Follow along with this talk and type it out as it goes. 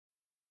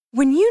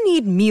When you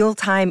need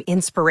mealtime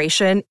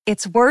inspiration,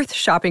 it's worth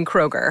shopping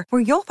Kroger,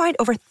 where you'll find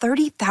over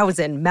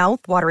 30,000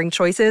 mouth-watering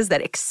choices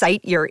that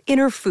excite your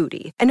inner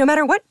foodie. And no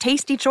matter what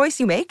tasty choice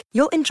you make,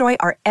 you'll enjoy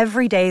our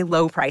everyday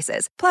low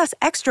prices, plus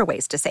extra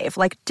ways to save,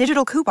 like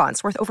digital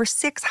coupons worth over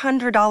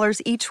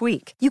 $600 each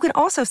week. You can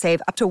also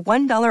save up to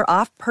 $1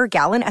 off per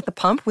gallon at the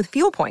pump with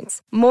fuel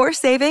points. More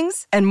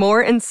savings and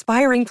more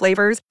inspiring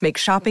flavors make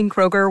shopping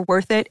Kroger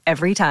worth it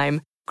every time.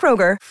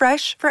 Kroger,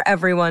 fresh for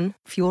everyone.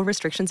 Fuel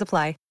restrictions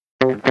apply.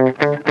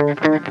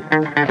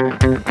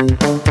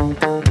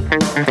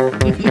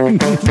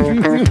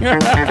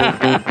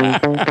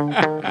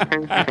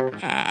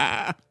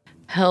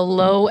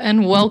 Hello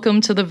and welcome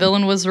to The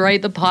Villain Was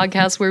Right, the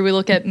podcast where we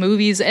look at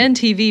movies and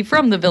TV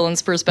from the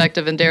villain's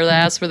perspective and dare to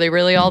ask, were they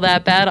really all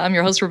that bad? I'm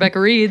your host,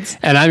 Rebecca Reeds.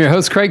 And I'm your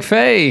host, Craig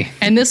Fay.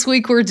 And this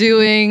week we're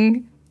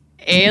doing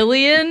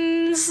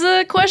Aliens,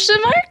 question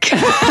mark?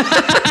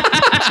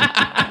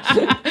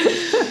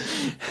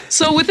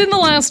 So within the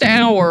last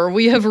hour,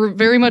 we have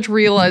very much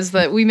realized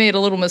that we made a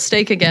little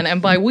mistake again. And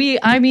by we,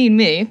 I mean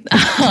me.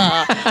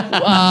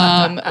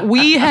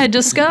 We had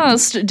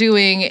discussed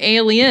doing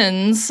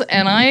Aliens,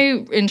 and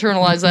I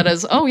internalized that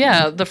as, oh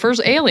yeah, the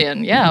first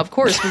Alien. Yeah, of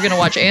course, we're going to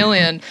watch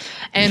Alien.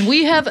 And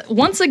we have,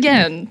 once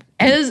again,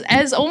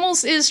 as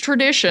almost is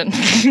tradition,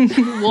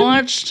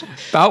 watched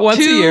about once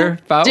a year,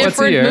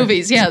 different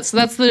movies. Yeah, so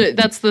that's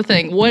the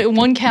thing.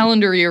 One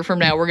calendar year from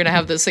now, we're going to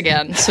have this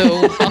again.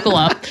 So buckle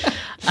up.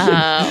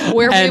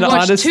 Where we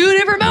watched two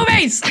different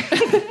movies.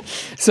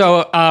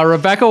 So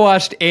Rebecca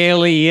watched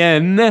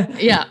Alien.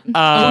 Yeah.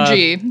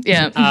 OG.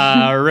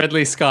 Yeah.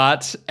 Ridley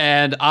Scott,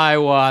 and I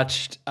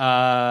watched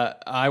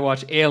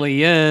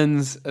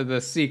Aliens, the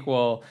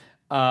sequel,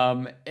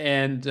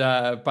 and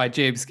by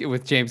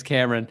James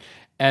Cameron.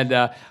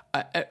 And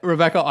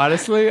Rebecca,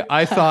 honestly,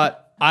 I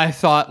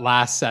thought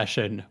last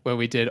session when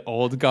we did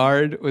Old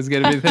Guard was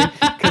going to be the thing,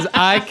 because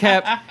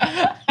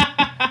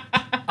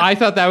I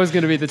thought that was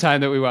going to be the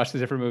time that we watched the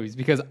different movies,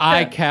 because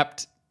I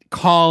kept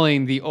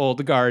calling the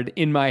Old Guard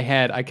in my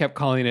head. I kept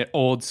calling it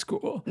Old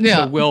School.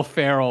 Yeah. The Will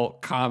Ferrell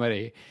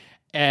comedy.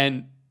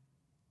 And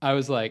I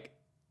was like,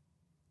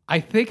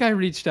 I think I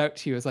reached out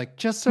to you. I was like,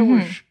 just so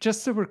we're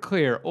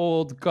clear,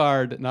 Old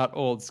Guard, not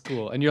Old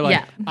School. And you're like,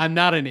 yeah. I'm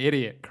not an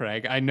idiot,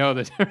 Craig. I know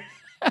the difference.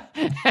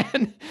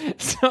 And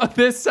so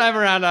this time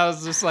around, I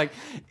was just like,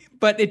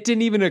 but it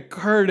didn't even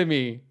occur to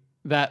me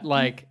that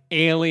like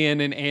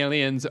Alien and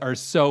Aliens are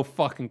so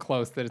fucking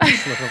close that it's a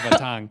slip of a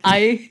tongue.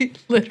 I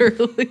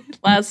literally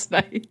last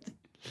night,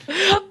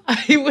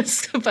 I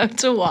was about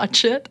to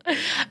watch it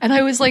and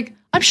I was like,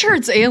 I'm sure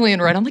it's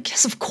Alien, right? I'm like,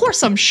 yes, of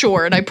course I'm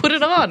sure. And I put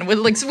it on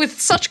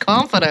with such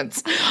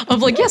confidence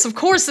of like, yes, of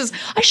course this.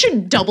 I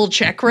shouldn't double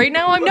check right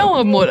now. I know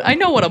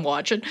what I'm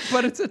watching.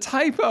 But it's a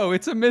typo.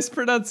 It's a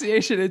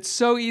mispronunciation. It's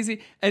so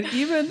easy. And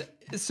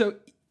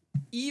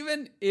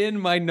even in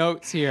my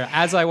notes here,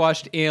 as I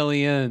watched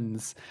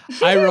Aliens,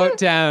 I wrote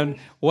down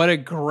what a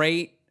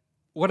great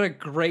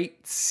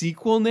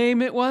sequel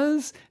name it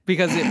was,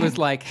 because it was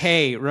like,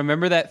 hey,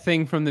 remember that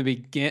thing from the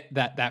beginning,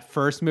 that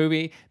first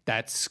movie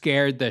that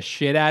scared the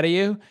shit out of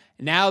you?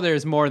 Now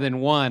there's more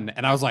than one.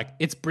 And I was like,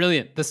 it's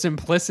brilliant. The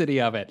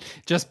simplicity of it,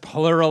 just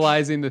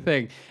pluralizing the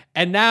thing.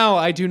 And now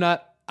I do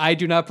not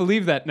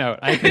believe that note.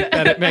 I think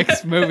that it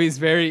makes movies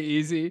very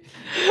easy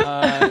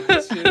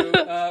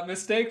to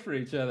mistake for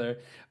each other.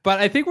 But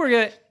I think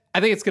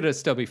it's gonna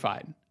still be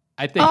fine.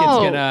 I think it's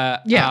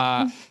gonna.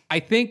 Yeah. I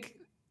think,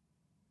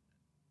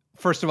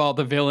 first of all,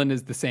 the villain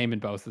is the same in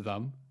both of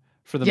them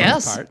for the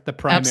most part. The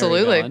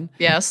primary villain.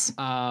 Yes.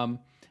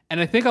 And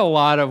I think a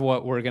lot of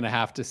what we're gonna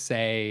have to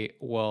say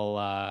will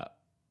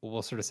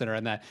sort of center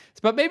on that.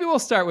 But maybe we'll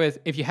start with,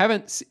 if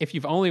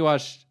you've only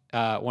watched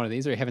one of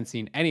these, or you haven't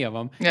seen any of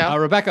them. Yeah.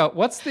 Rebecca,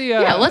 what's the...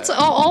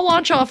 I'll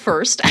launch off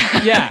first.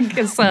 Yeah.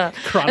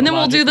 And then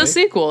we'll do the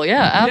sequel.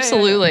 Yeah,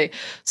 absolutely. Yeah.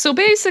 So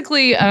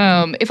basically,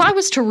 if I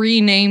was to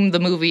rename the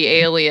movie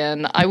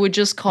Alien, I would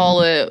just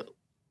call it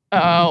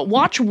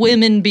Watch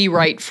Women Be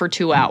Right for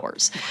 2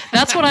 hours.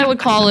 That's what I would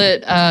call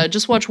it.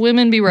 Just watch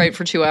women be right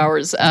for 2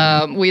 hours.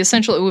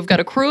 We've got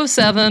a crew of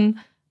 7.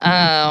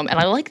 And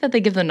I like that they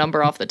give the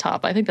number off the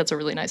top. I think that's a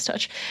really nice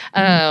touch.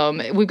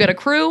 We've got a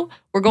crew.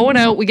 We're going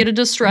out. We get a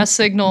distress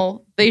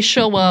signal. They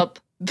show up.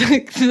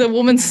 The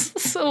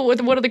woman's, so with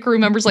one of the crew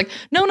members like,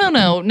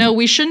 no,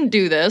 we shouldn't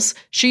do this.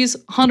 She's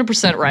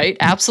 100% right.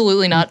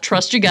 Absolutely not.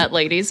 Trust your gut,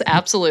 ladies.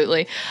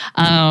 Absolutely.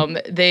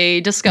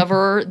 They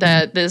discover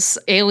that this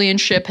alien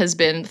ship has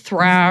been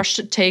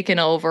thrashed, taken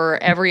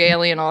over. Every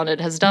alien on it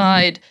has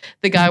died.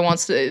 The guy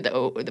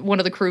one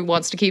of the crew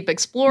wants to keep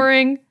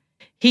exploring.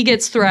 He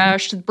gets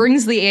thrashed,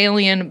 brings the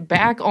alien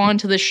back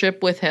onto the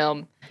ship with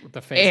him. With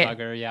the face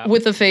hugger, yeah.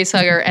 With the face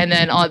hugger, and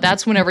then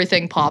that's when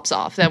everything pops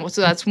off.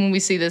 So that's when we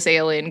see this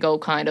alien go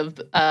kind of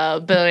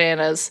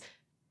bananas,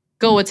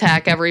 go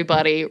attack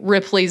everybody.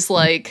 Ripley's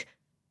like,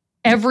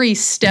 every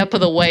step of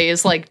the way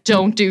is like,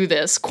 don't do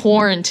this.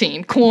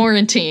 Quarantine.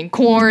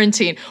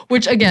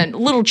 Which, again, a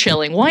little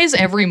chilling. Why is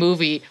every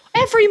movie,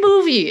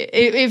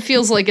 it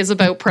feels like is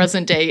about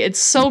present day. It's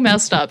so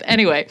messed up.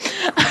 Anyway,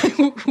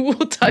 we'll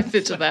dive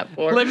into that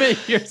more.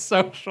 Limit your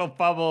social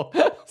bubble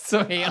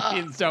so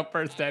aliens don't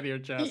burst out of your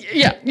chest.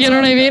 Yeah, you know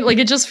what I mean? Like,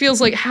 it just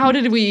feels like, how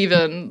did we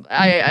even...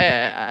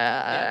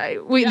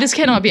 This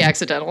cannot be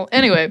accidental.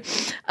 Anyway,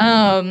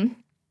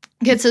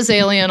 gets this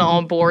alien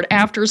on board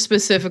after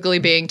specifically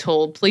being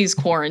told, please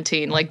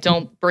quarantine. Like,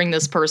 don't bring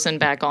this person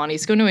back on.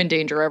 He's going to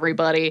endanger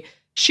everybody.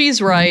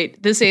 She's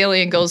right. This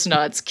alien goes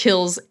nuts,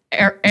 kills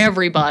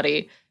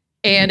everybody.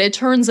 And it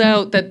turns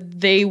out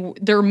that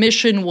their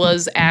mission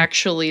was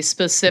actually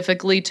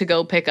specifically to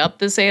go pick up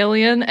this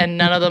alien, and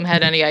none of them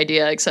had any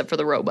idea except for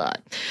the robot.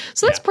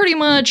 So that's pretty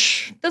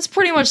much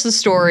the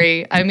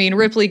story. I mean,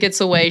 Ripley gets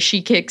away,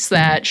 she kicks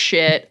that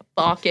shit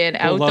fucking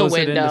out the window.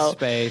 It into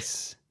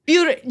space.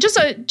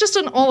 Just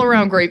an all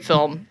around great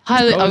film.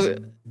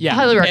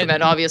 Highly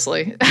recommend.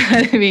 Obviously,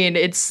 I mean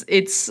it's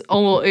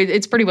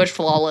pretty much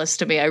flawless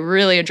to me. I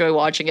really enjoy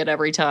watching it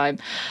every time.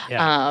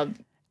 Yeah.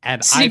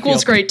 And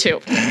sequel's great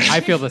too. I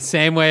feel the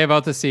same way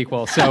about the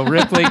sequel. So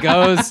Ripley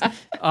goes.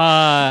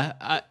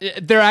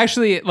 They're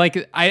actually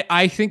like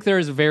I think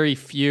there's very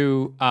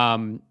few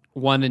 1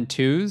 and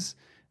 2s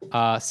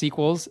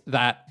sequels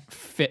that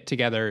fit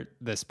together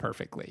this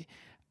perfectly.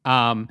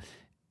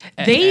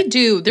 They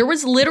do. There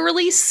was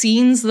literally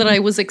scenes that I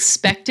was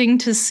expecting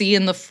to see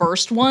in the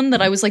first one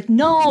that I was like,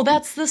 no,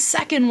 that's the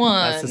second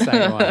one. That's the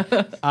second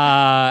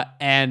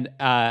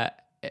one.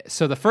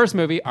 So the first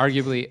movie,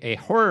 arguably a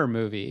horror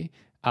movie.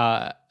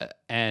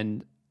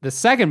 And the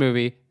second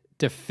movie,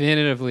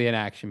 definitively an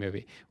action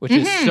movie, which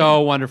is so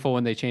wonderful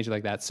when they change it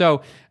like that.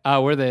 So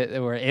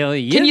we're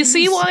aliens. Can you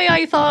see why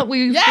I thought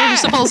we were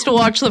supposed to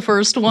watch the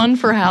first one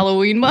for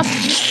Halloween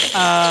month?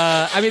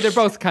 I mean, they're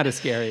both kind of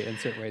scary in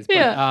certain ways.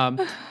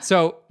 But,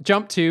 so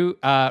jump to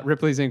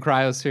Ripley's in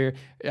cryosphere.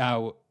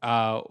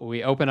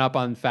 We open up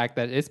on the fact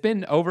that it's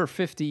been over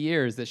 50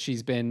 years that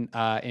she's been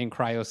in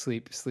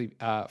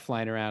cryosleep,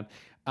 flying around.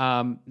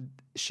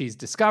 She's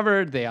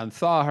discovered, they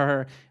unthaw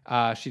her.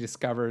 She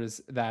discovers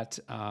that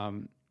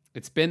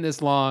it's been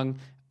this long.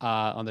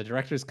 On the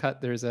director's cut,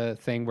 there's a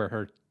thing where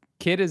her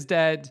kid is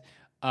dead.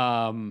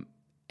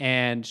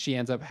 And she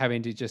ends up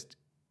having to just,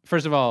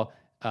 first of all,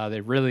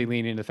 they really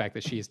lean into the fact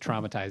that she is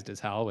traumatized as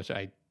hell, which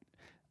I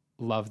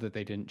love that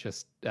they didn't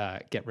just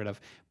get rid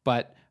of.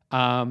 But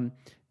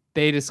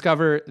they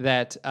discover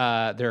that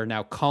there are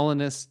now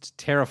colonists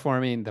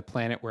terraforming the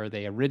planet where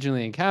they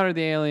originally encountered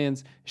the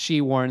aliens.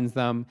 She warns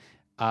them.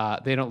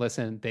 They don't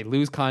listen. They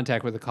lose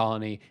contact with the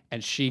colony,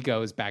 and she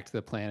goes back to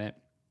the planet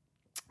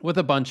with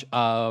a bunch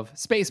of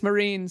space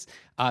marines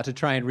to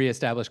try and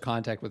reestablish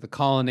contact with the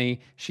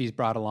colony. She's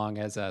brought along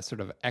as a sort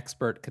of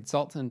expert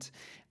consultant,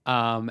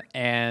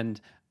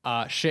 and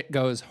shit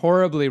goes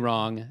horribly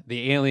wrong.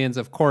 The aliens,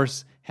 of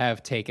course,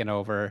 have taken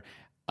over.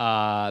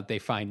 They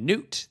find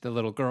Newt, the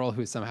little girl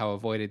who somehow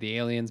avoided the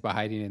aliens by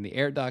hiding in the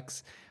air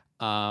ducts,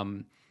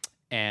 and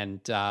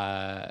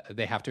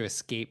they have to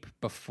escape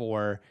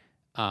before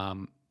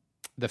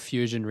the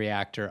fusion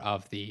reactor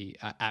of the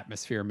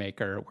atmosphere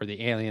maker where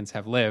the aliens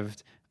have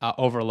lived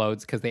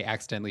overloads because they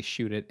accidentally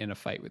shoot it in a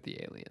fight with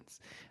the aliens.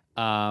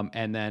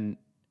 And then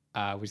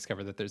we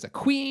discover that there's a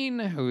queen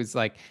who's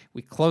like,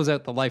 we close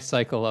out the life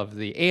cycle of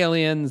the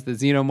aliens, the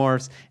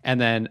xenomorphs, and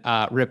then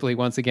Ripley,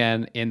 once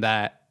again, in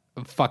that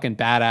fucking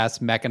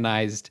badass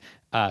mechanized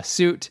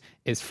suit,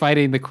 is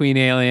fighting the queen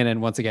alien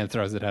and once again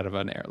throws it out of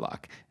an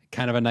airlock.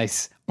 Kind of a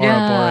nice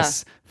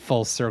Ouroboros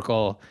full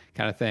circle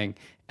kind of thing.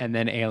 And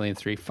then Alien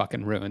 3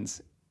 fucking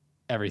ruins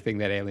everything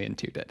that Alien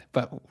 2 did.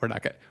 But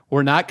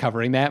we're not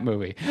covering that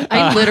movie.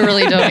 I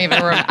literally don't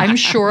even remember. I'm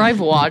sure I've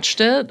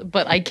watched it,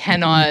 but I could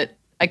not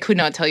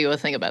tell you a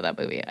thing about that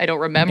movie. I don't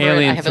remember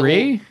Alien it.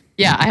 3?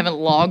 Yeah, I haven't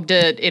logged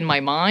it in my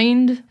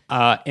mind.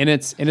 In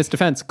its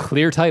defense,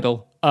 clear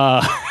title.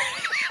 Yeah,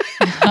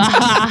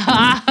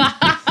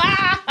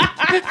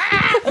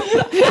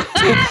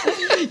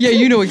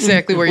 you know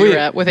exactly where you're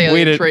at with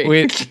Alien 3.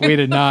 We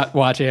did not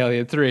watch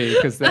Alien 3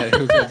 because but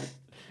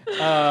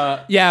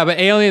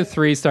Alien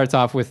 3 starts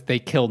off with they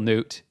kill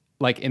Newt,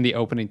 like in the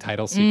opening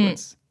title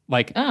sequence.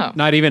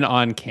 Not even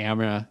on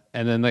camera,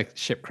 and then like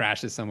ship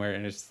crashes somewhere,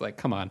 and it's just like,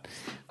 come on.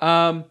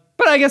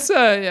 But I guess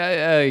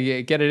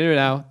get into it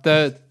now.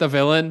 The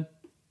villain.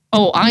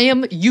 Oh,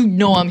 I'm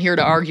here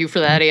to argue for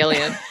that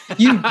alien.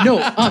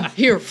 I'm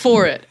here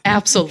for it.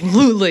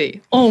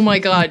 Absolutely. Oh my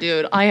God,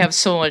 dude. I have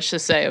so much to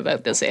say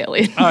about this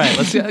alien. All right,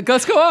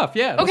 let's go off.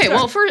 Yeah. Okay,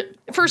 well,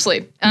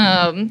 firstly,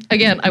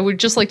 again, I would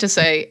just like to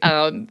say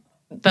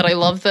that I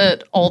love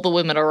that all the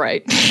women are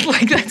right.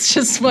 Like, that's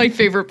just my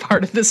favorite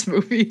part of this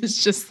movie,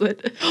 is just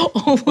that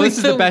this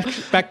is the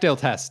Bechdel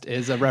test,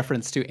 is a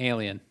reference to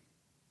Alien.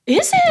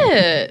 Is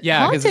it?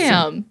 Yeah. Oh,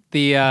 damn.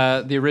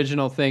 The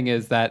original thing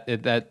is that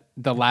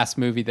the last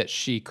movie that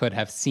she could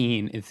have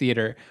seen in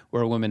theater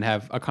where women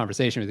have a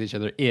conversation with each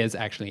other is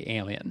actually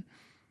Alien.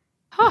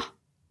 Huh.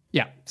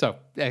 Yeah. So,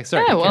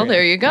 sorry. Yeah, well,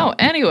 there you go.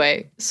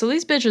 Anyway, so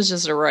these bitches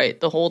just are right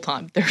the whole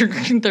time.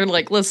 They're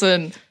like,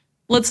 listen,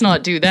 let's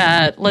not do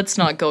that. Let's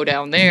not go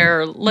down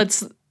there.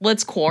 Let's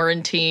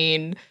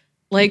quarantine.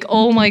 Like,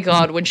 oh my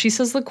God, when she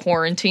says the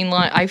quarantine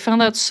line, I found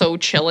that so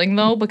chilling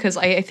though, because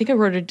I think I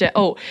wrote it down.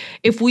 Oh,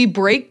 if we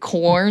break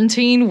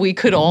quarantine, we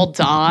could all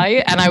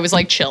die. And I was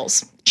like,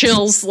 chills.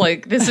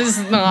 Like, this is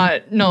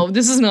not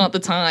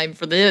the time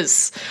for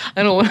this.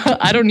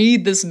 I don't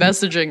need this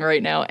messaging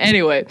right now.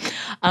 Anyway,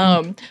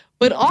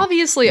 but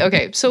obviously,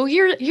 okay, so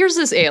here's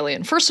this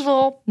alien. First of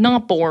all,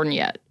 not born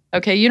yet.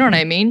 Okay, you know what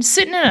I mean?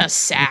 Sitting in a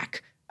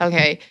sack.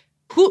 Okay.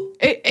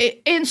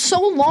 And so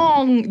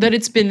long that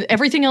it's been,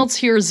 everything else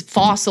here is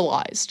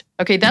fossilized.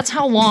 Okay, that's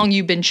how long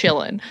you've been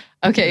chilling.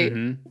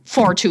 Okay,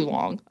 far too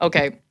long.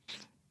 Okay,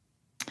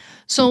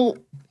 so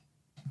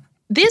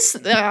this,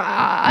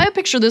 I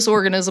picture this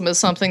organism as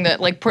something that,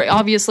 like,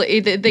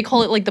 obviously they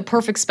call it like the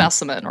perfect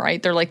specimen,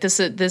 right? They're like,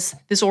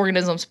 this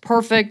organism's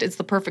perfect. It's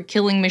the perfect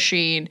killing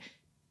machine.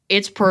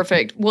 It's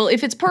perfect. Well,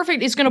 if it's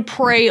perfect, it's going to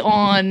prey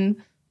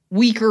on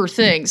weaker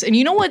things. And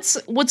you know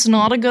what's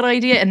not a good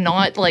idea and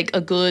not like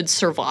a good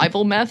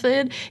survival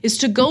method is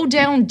to go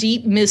down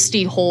deep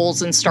misty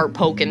holes and start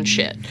poking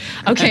shit.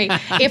 Okay,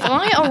 if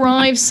I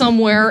arrive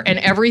somewhere and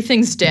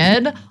everything's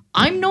dead,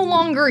 I'm no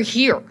longer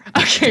here.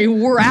 Okay,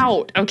 we're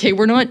out. Okay,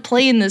 we're not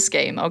playing this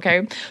game.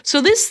 Okay,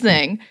 so this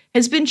thing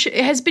has been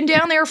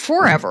down there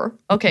forever.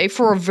 Okay,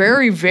 for a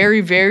very,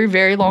 very, very,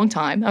 very long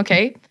time.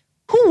 Okay,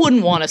 who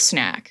wouldn't want a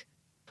snack?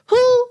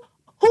 Who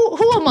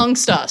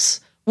amongst us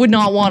would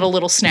not want a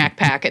little snack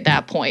pack at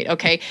that point,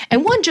 okay?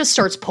 And one just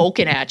starts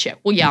poking at you.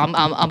 Well, yeah,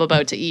 I'm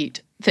about to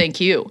eat.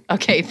 Thank you.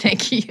 Okay,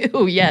 thank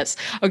you. Yes.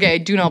 Okay, I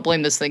do not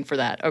blame this thing for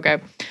that. Okay.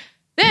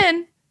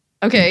 Then,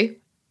 okay,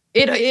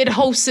 it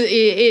hosts.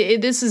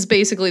 This is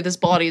basically, this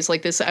body is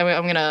like this.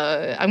 I'm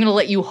gonna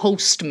let you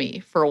host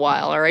me for a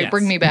while. All right, yes.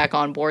 Bring me back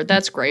on board.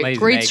 That's great.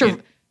 Great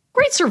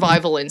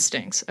survival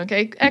instincts.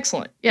 Okay,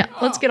 excellent. Yeah,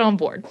 let's get on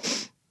board.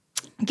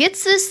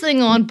 Gets this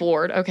thing on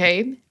board.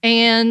 Okay,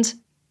 and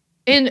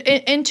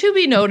to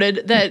be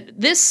noted that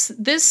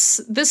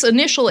this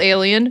initial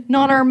alien,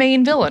 not our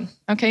main villain,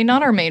 okay,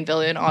 not our main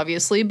villain,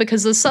 obviously,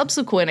 because the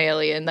subsequent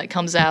alien that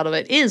comes out of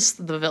it is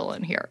the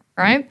villain here,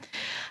 right?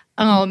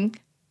 I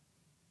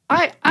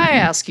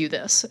ask you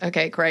this,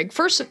 okay, Craig.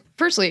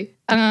 Firstly,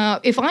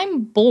 if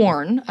I'm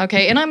born,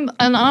 okay, and I'm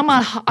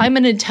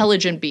an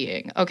intelligent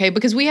being, okay,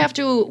 because we have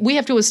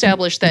to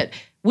establish that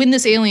when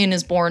this alien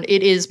is born,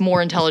 it is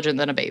more intelligent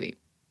than a baby.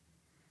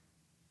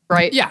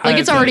 Right? Yeah. Like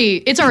it's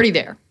already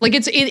there. Like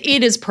it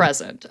is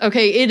present.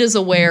 Okay. It is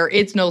aware.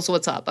 It knows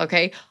what's up.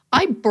 Okay.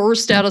 I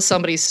burst out of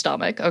somebody's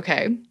stomach.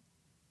 Okay.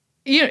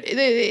 You know,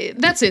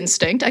 that's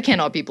instinct. I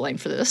cannot be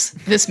blamed for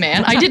this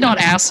man. I did not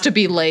ask to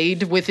be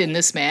laid within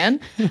this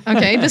man.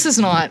 Okay. This is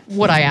not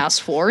what I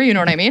asked for. You know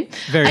what I mean?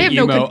 Very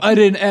emo. I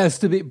didn't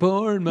ask to be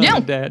born, Mom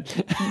and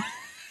Dad.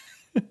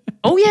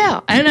 Oh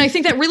yeah. And I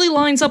think that really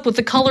lines up with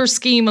the color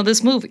scheme of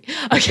this movie.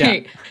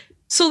 Okay. Yeah.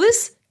 So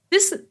this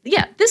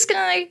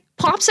guy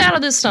pops out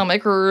of the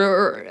stomach,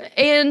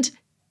 and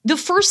the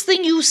first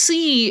thing you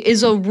see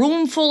is a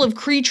room full of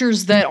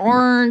creatures that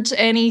aren't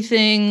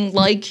anything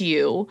like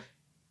you,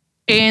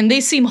 and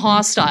they seem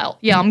hostile.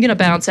 Yeah, I'm gonna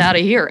bounce out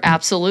of here.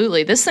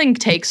 Absolutely. This thing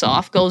takes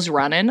off, goes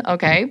running.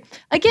 Okay.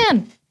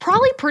 Again,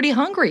 probably pretty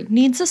hungry,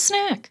 needs a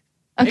snack.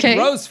 Okay. It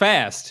grows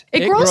fast.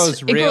 It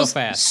grows real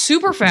fast.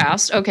 Super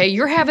fast. Okay.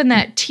 You're having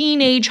that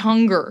teenage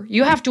hunger.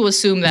 You have to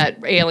assume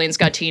that aliens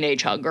got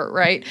teenage hunger,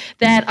 right?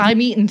 That I'm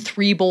eating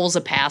 3 bowls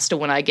of pasta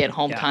when I get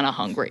home kind of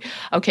hungry.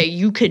 Okay.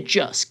 You could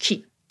just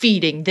keep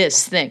feeding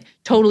this thing.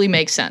 Totally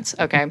makes sense.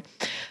 Okay.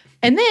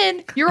 And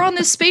then you're on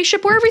this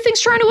spaceship where everything's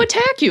trying to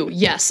attack you.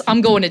 Yes,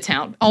 I'm going to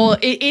town. Oh,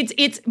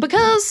 it's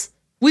because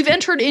we've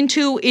entered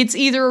into it's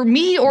either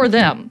me or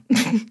them.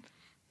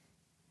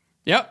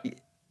 Yep.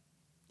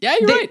 Yeah,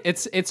 you're right.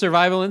 It's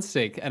survival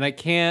instinct, and I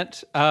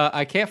can't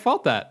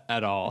fault that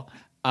at all.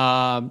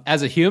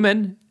 As a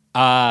human,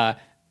 I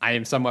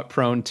am somewhat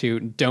prone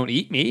to don't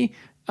eat me,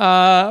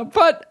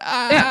 but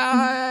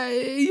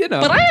you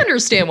know. But I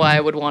understand why I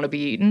would want to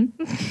be eaten.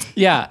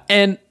 Yeah,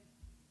 and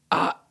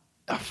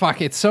fuck,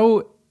 it's.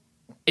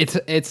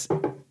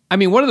 I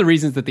mean, one of the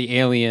reasons that the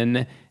alien,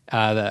 the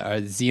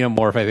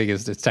xenomorph, I think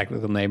is its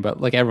technical name,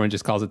 but like everyone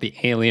just calls it the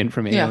alien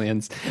from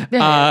Aliens,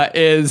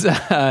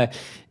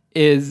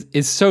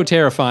 is so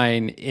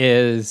terrifying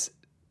is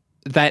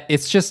that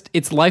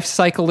its life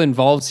cycle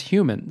involves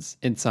humans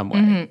in some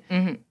way,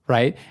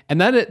 right? And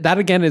that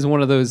again is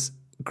one of those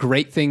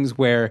great things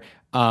where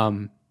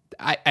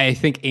I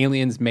think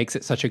Aliens makes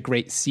it such a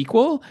great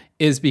sequel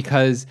is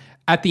because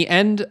at the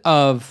end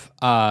of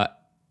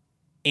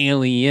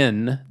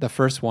Alien, the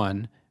first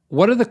one,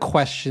 what are the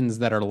questions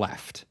that are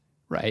left,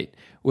 right?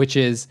 Which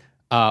is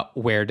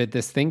where did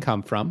this thing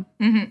come from?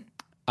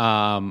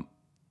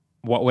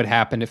 What would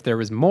happen if there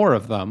was more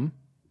of them?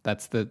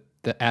 That's the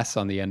S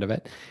on the end of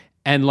it.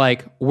 And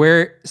like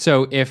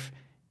so if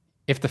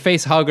the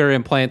face hugger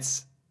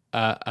implants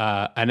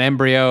an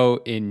embryo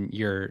in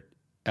your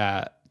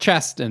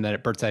chest and then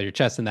it bursts out of your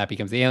chest and that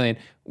becomes the alien,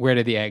 where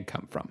did the egg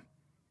come from?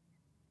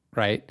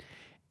 Right?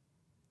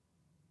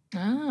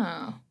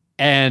 Oh.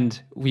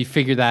 And we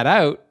figure that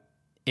out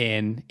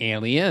in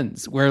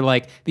Aliens, where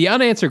like the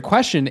unanswered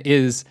question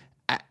is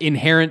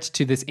inherent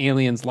to this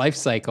alien's life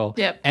cycle.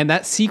 Yep. And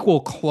that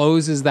sequel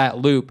closes that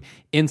loop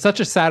in such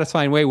a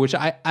satisfying way, which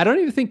I don't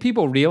even think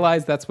people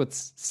realize that's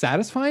what's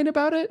satisfying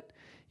about it.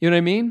 You know what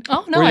I mean?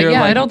 Oh, no,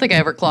 yeah, I don't think I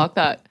ever clocked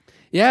that.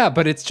 Yeah,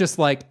 but it's just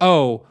like,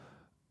 oh,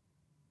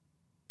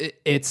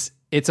 it's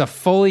a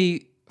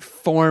fully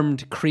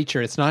formed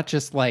creature. It's not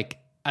just like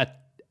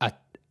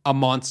a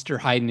monster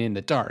hiding in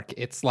the dark.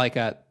 It's like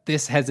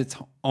this has its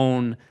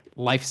own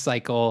life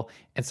cycle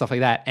and stuff like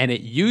that, and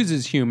it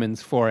uses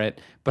humans for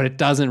it, but it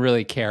doesn't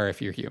really care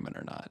if you're human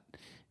or not.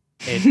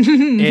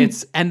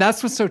 And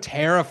that's what's so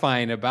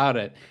terrifying about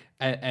it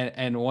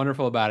and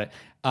wonderful about it.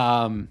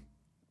 Can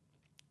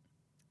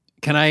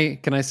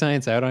I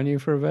science out on you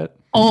for a bit?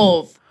 Oh,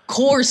 of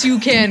course you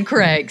can,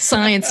 Craig.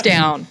 Science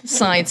down,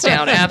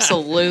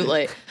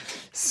 absolutely.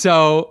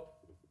 So,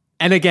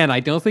 and again, I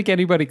don't think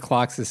anybody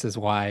clocks this as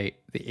why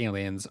the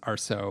aliens are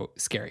so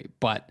scary,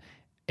 but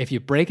if you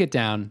break it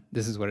down,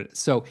 this is what it is.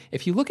 So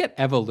if you look at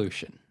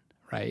evolution,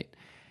 right,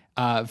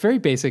 very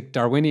basic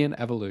Darwinian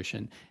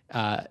evolution,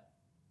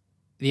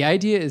 the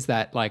idea is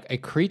that like a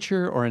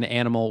creature or an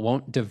animal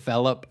won't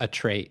develop a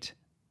trait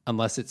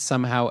unless it's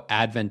somehow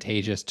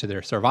advantageous to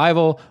their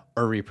survival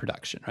or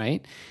reproduction,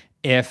 right?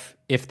 If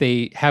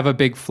they have a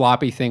big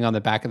floppy thing on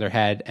the back of their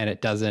head and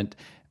it doesn't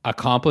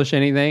accomplish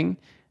anything,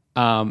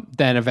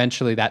 then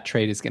eventually that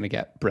trait is going to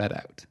get bred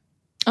out.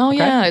 Oh, okay?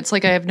 Yeah. It's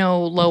like I have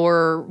no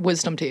lower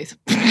wisdom teeth.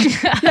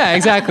 Yeah,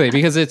 exactly.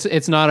 Because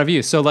it's not of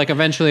use. So like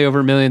eventually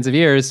over millions of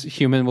years,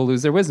 human will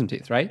lose their wisdom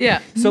teeth, right?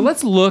 Yeah. So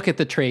let's look at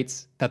the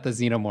traits that the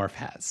xenomorph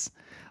has.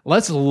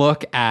 Let's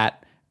look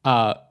at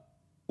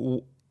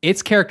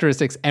its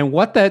characteristics and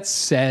what that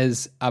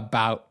says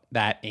about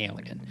that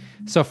alien.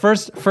 So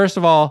first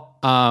of all,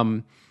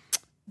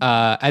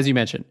 as you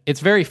mentioned, it's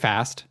very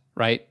fast,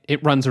 right?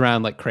 It runs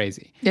around like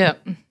crazy. Yeah.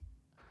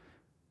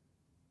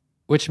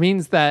 Which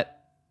means that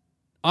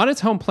on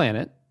its home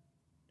planet,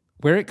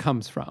 where it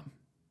comes from,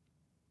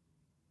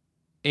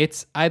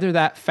 it's either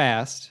that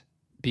fast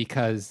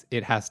because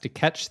it has to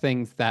catch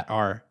things that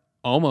are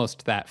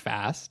almost that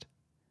fast,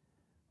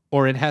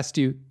 or it has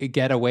to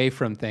get away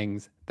from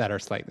things that are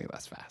slightly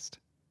less fast.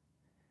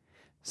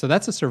 So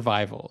that's a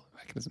survival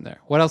mechanism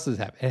there. What else does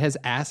it have? It has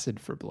acid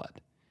for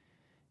blood.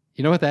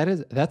 You know what that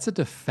is? That's a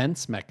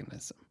defense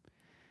mechanism.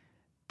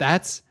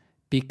 That's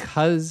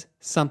because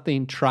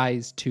something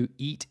tries to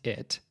eat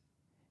it,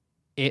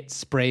 it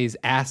sprays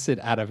acid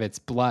out of its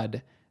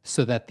blood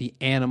so that the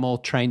animal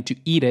trying to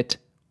eat it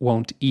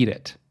won't eat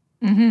it.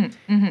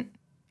 Mm-hmm, mm-hmm.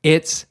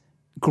 It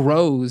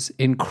grows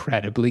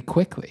incredibly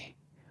quickly.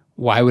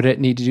 Why would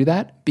it need to do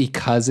that?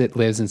 Because it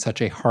lives in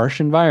such a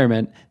harsh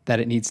environment that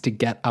it needs to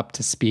get up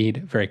to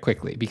speed very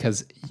quickly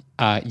because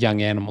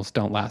young animals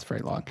don't last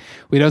very long.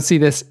 We don't see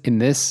this in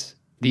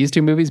these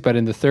two movies, but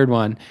in the third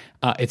one,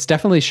 it's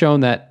definitely shown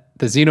that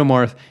the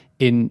xenomorph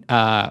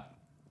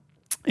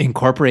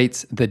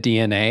incorporates the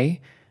DNA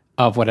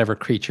of whatever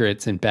creature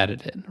it's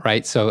embedded in,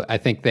 right? So I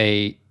think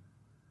they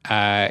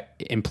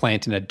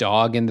implant in a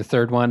dog in the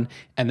third one,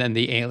 and then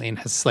the alien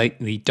has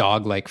slightly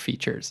dog-like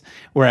features.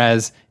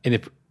 Whereas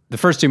in the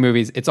first two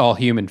movies, it's all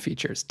human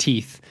features,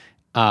 teeth,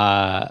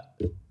 ribs,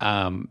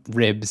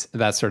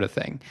 that sort of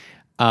thing.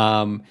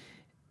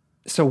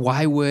 So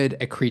why would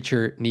a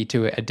creature need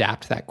to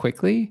adapt that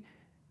quickly?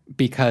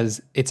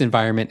 Because its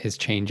environment is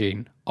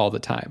changing all the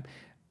time.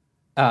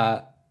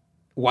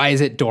 Why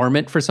is it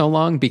dormant for so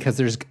long? Because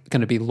there's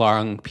going to be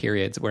long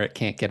periods where it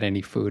can't get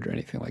any food or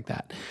anything like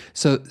that.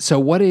 So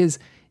what is...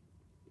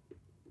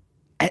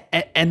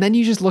 And then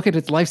you just look at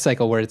its life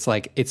cycle where it's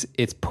like it's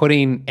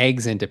putting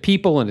eggs into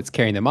people and it's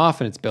carrying them off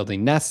and it's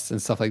building nests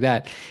and stuff like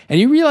that. And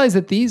you realize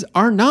that these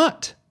are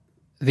not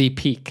the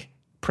peak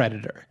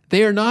predator.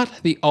 They are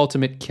not the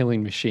ultimate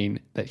killing machine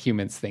that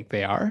humans think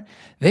they are.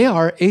 They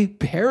are a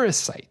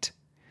parasite.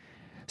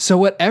 So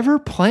whatever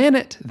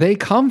planet they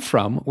come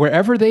from,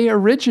 wherever they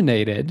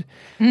originated,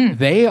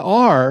 they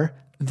are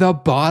the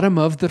bottom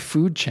of the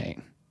food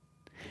chain.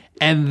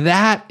 And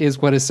that is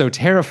what is so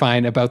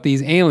terrifying about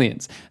these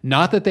aliens.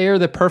 Not that they are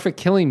the perfect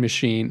killing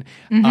machine,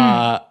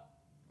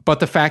 but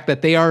the fact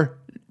that they are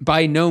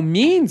by no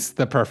means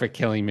the perfect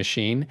killing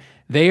machine.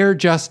 They are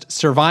just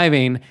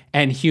surviving,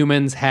 and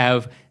humans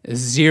have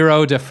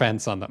zero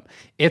defense on them.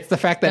 It's the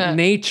fact that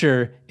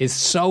nature is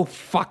so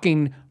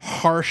fucking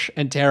harsh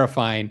and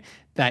terrifying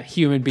that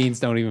human beings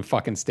don't even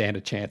fucking stand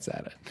a chance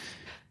at it.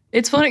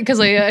 It's funny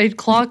because I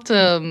clocked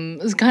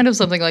kind of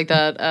something like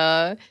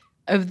that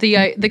of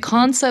the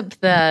concept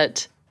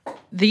that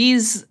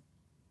this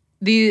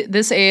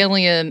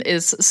alien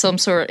is some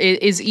sort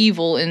is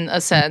evil in a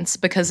sense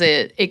because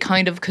it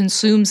kind of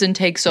consumes and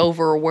takes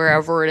over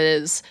wherever it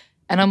is.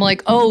 And I'm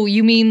like, oh,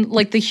 you mean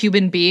like the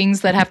human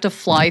beings that have to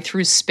fly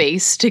through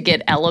space to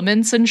get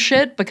elements and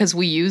shit because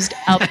we used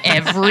up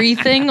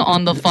everything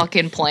on the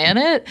fucking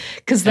planet?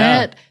 Because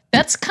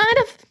that's kind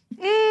of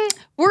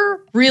we're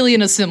really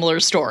in a similar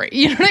story.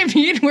 You know what I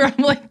mean? Where I'm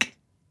like,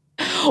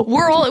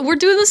 we're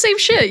doing the same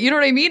shit. You know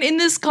what I mean? In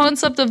this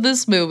concept of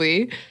this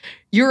movie,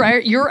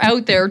 You're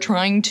out there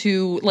trying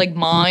to like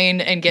mine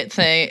and get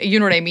things, you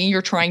know what I mean?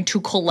 You're trying to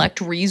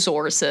collect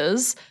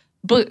resources,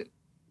 but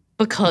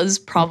because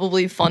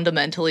probably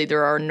fundamentally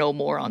there are no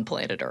more on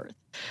planet Earth.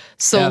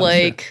 So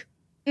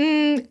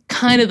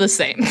kind of the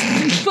same.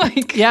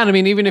 Like, yeah, and I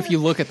mean, even if you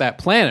look at that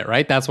planet,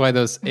 right? That's why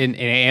those in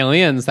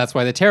Aliens, that's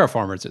why the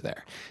terraformers are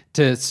there,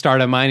 to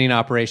start a mining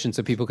operation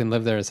so people can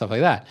live there and stuff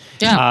like that.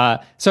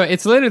 Yeah. So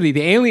it's literally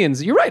the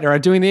aliens, you're right, are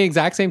doing the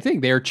exact same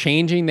thing. They are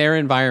changing their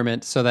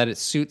environment so that it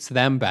suits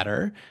them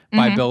better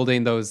by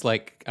building those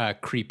like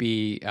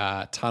creepy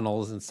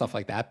tunnels and stuff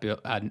like that,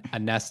 a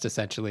nest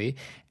essentially,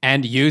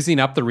 and using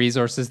up the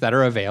resources that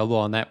are available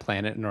on that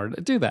planet in order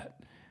to do that.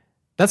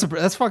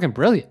 That's fucking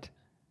brilliant.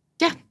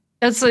 Yeah.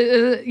 That's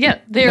the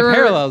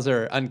parallels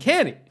are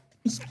uncanny.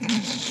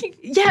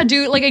 Yeah,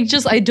 dude. Like,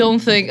 I don't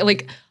think,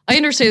 like, I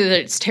understand that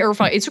it's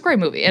terrifying. It's a great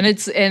movie, and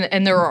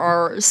and there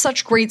are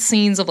such great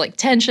scenes of like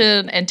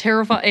tension and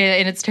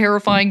and it's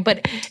terrifying.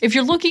 But if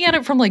you're looking at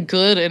it from like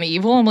good and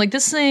evil, I'm like,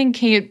 this thing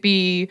can't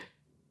be.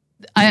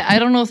 I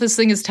don't know if this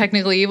thing is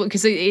technically evil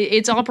because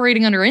it's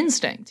operating under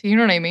instinct. You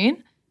know what I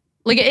mean?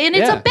 Like, and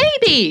it's a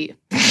baby.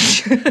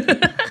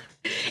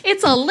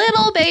 It's a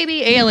little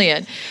baby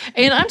alien.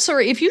 And I'm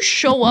sorry, if you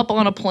show up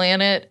on a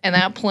planet and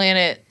that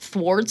planet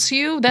thwarts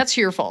you, that's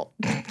your fault.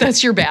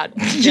 That's your bad.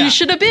 Yeah. You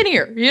should have been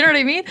here. You know what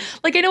I mean?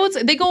 Like, I know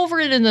they go over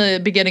it in the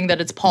beginning that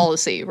it's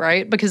policy,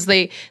 right? Because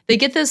they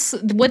get this,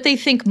 what they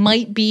think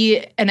might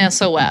be an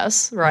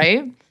SOS,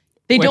 right?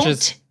 They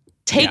don't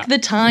take the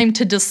time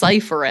to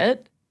decipher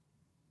it.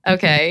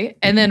 Okay.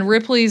 And then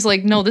Ripley's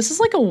like, no, this is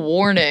like a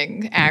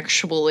warning,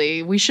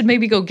 actually. We should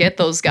maybe go get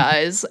those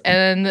guys.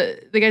 And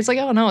the guy's like,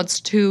 oh, no, it's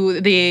too,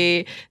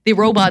 the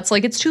robot's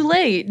like, it's too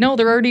late. No,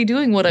 they're already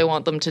doing what I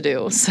want them to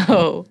do.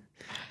 So.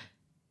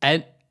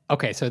 And,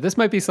 okay, so this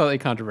might be slightly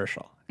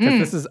controversial. Because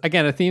this is,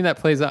 again, a theme that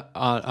plays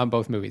on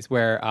both movies,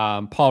 where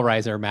Paul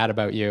Reiser, Mad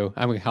About You,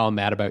 I'm going to call him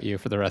Mad About You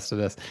for the rest of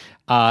this,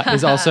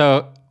 is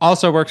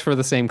also works for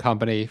the same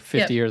company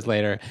 50 years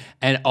later,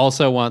 and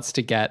also wants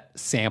to get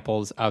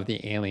samples of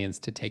the aliens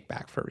to take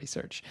back for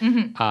research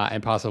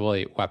and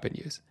possibly weapon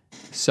use.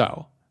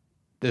 So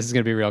this is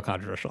going to be real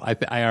controversial.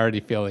 I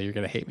already feel that you're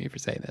going to hate me for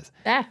saying this.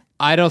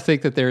 I don't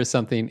think that there is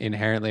something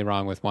inherently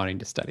wrong with wanting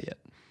to study it.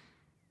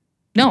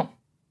 No,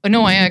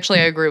 I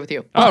agree with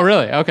you. Oh,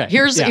 really? Okay.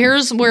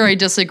 Here's where I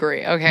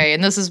disagree. Okay.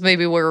 And this is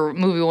maybe where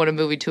movie 1 and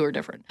movie 2 are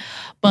different.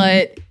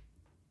 But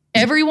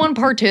everyone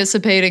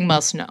participating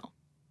must know.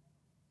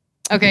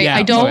 Okay.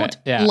 I don't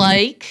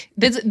like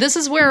this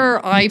is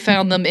where I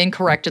found them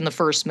incorrect in the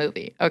first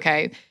movie.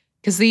 Okay.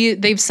 Because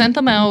they've sent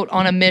them out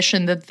on a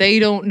mission that they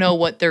don't know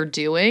what they're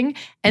doing.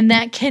 And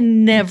that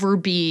can never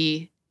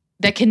be.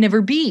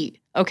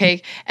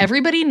 Okay.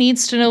 Everybody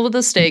needs to know what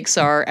the stakes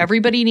are.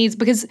 Everybody needs,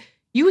 because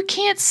you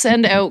can't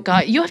send out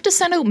guys. You have to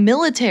send out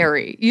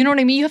military. You know what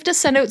I mean? You have to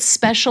send out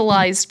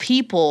specialized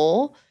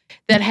people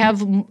that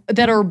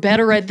are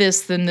better at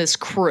this than this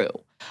crew.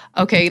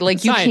 Okay,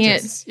 like you can't.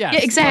 Yes. Yeah,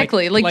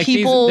 exactly. Like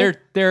people.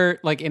 They're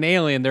like in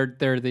Alien.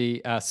 They're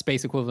the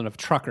space equivalent of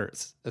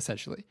truckers,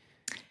 essentially.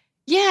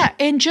 Yeah,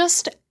 and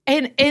just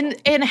and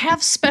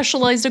have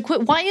specialized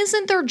equipment. Why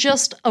isn't there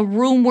just a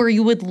room where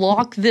you would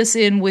lock this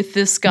in with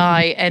this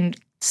guy and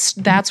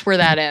that's where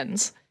that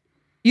ends?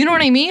 You know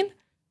what I mean?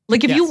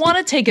 Like, if you want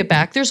to take it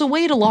back, there's a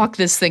way to lock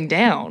this thing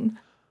down.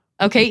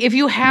 Okay, if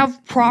you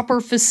have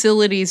proper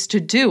facilities to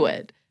do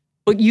it.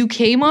 But you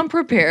came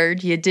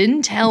unprepared, you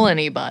didn't tell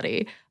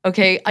anybody.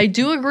 Okay, I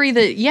do agree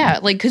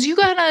that, like, because you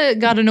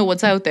gotta know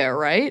what's out there,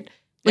 right?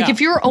 Like,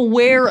 if you're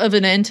aware of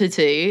an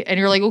entity and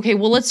you're like, okay,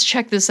 well, let's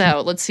check this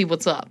out. Let's see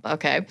what's up,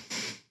 okay?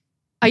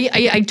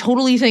 I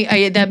totally think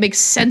that makes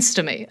sense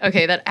to me.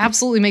 Okay, that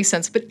absolutely makes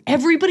sense. But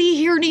everybody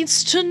here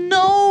needs to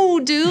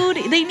know, dude.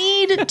 They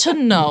need to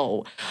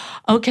know.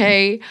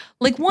 Okay,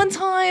 like one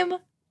time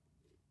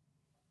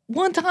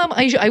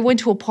I went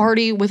to a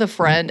party with a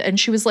friend and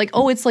she was like,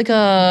 oh, it's like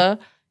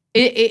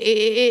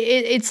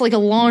it's like a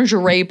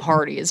lingerie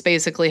party is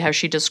basically how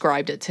she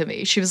described it to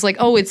me. She was like,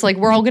 oh, it's like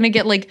we're all gonna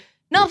get like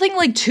nothing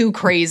like too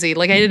crazy.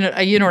 Like I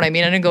didn't, you know what I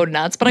mean? I didn't go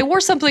nuts, but I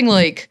wore something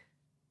like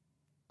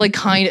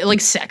kind of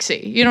like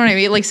sexy, you know what I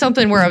mean? Like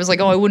something where I was like,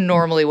 oh, I wouldn't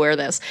normally wear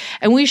this.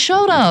 And we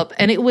showed up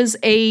and it was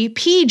a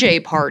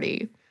PJ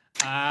party.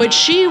 But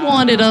she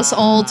wanted us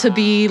all to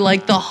be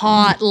like the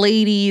hot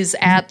ladies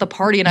at the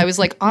party. And I was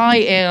like, I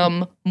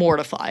am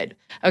mortified.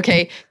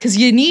 Okay. Because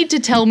you need to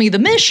tell me the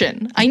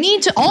mission.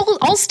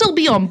 I'll still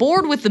be on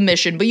board with the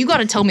mission, but you got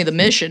to tell me the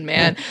mission,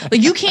 man.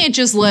 Like, you can't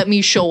just let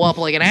me show up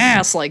like an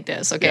ass like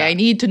this. Okay. Yeah. I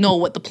need to know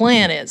what the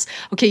plan is.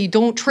 Okay.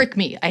 Don't trick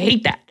me. I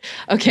hate that.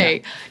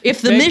 Okay. Yeah.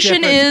 If the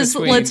mission is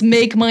let's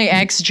make my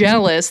ex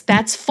jealous,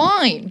 that's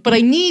fine. But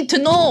I need to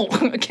know.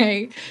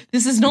 Okay.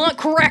 This is not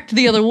correct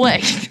the other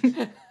way.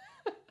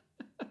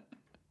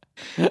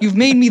 You've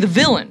made me the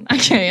villain,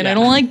 okay, and I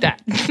don't like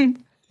that.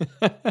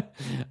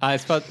 I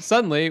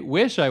suddenly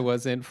wish I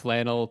was in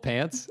flannel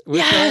pants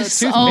with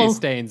toothpaste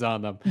stains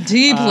on them.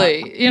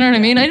 Deeply. You know what I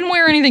mean? I didn't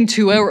wear anything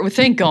too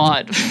thank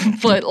God.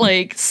 But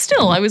like,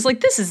 still, I was like,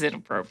 this is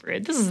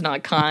inappropriate. This is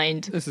not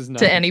kind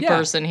to any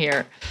person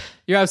here.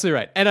 You're absolutely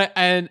right.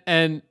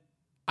 And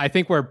I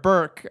think where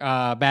Burke,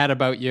 Bad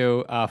About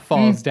You,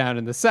 falls down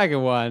in the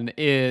second one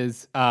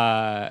is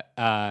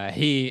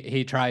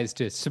he tries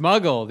to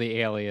smuggle the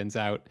aliens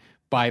out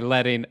by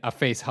letting a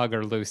face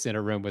hugger loose in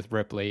a room with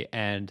Ripley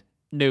and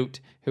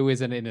Newt, who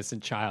is an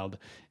innocent child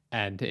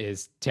and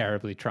is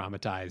terribly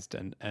traumatized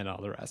and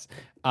all the rest.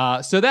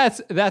 So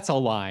that's a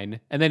line.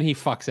 And then he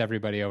fucks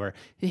everybody over.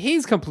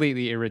 He's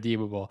completely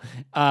irredeemable,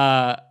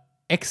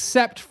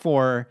 except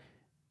for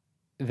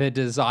the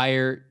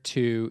desire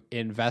to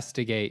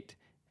investigate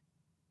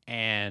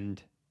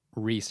and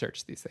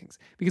research these things.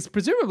 Because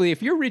presumably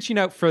if you're reaching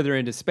out further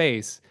into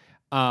space,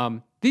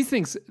 these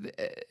things,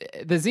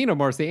 the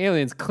xenomorphs, the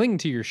aliens, cling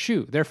to your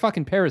shoe. They're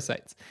fucking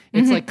parasites.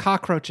 It's like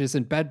cockroaches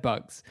and bed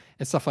bugs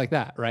and stuff like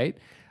that, right?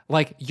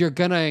 Like, you're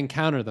gonna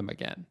encounter them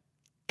again.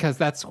 Because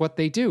that's what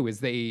they do, is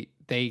they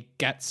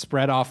get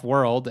spread off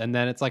world, and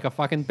then it's like a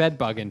fucking bed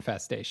bug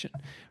infestation,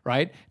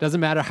 right?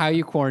 Doesn't matter how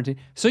you quarantine.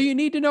 So you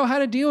need to know how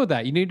to deal with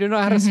that. You need to know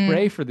how to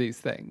spray for these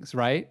things,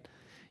 right?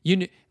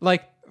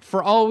 Like,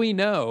 for all we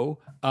know,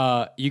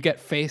 you get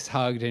face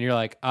hugged and you're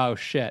like, oh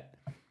shit,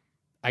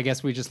 I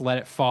guess we just let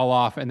it fall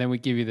off, and then we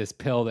give you this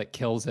pill that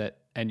kills it,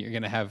 and you're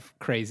going to have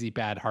crazy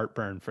bad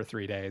heartburn for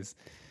 3 days.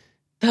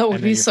 That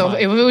would be so...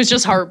 If it was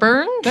just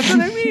heartburn? That's what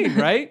I mean,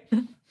 right?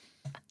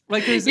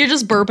 Like, you're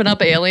just burping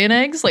up alien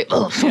eggs? Like,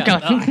 oh,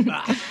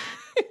 God.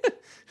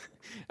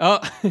 Oh,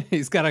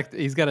 he's got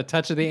a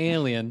touch of the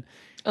alien.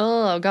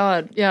 Oh,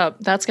 God. Yeah,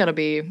 that's got to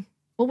be...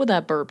 What would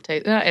that burp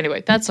taste?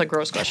 Anyway, that's a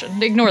gross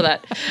question. Ignore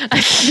that.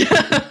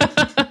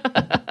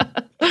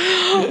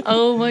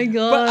 Oh my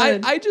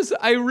God. But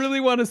I really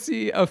want to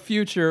see a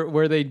future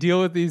where they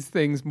deal with these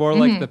things more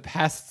like the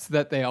pests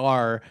that they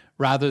are,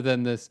 rather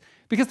than this,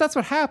 because that's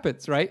what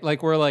happens, right?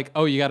 Like, we're like,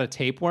 oh, you got a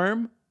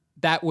tapeworm?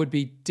 That would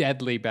be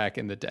deadly back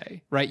in the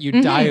day, right?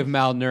 You die of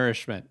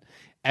malnourishment.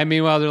 And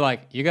meanwhile, they're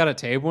like, you got a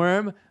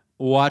tapeworm?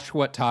 Watch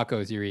what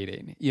tacos you're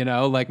eating,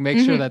 like, make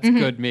sure that's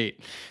good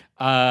meat.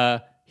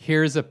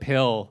 Here's a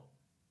pill.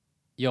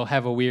 You'll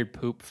have a weird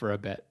poop for a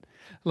bit.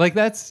 Like,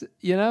 that's,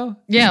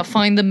 Yeah,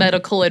 find the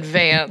medical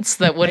advance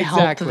that would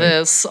help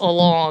this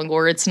along,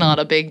 where it's not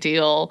a big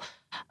deal.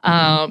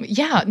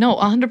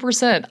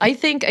 100%. I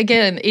think,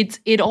 again,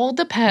 it all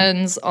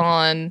depends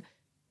on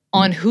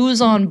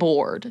who's on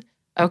board,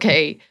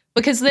 okay?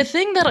 Because the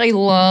thing that I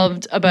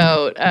loved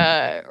about,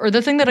 or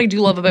the thing that I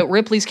do love about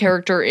Ripley's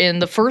character in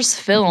the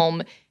first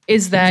film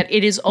is that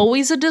it is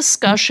always a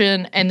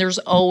discussion, and there's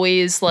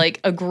always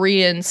like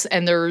agreeance,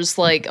 and there's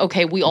like,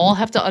 okay, we all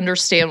have to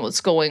understand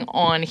what's going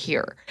on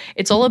here.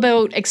 It's all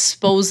about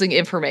exposing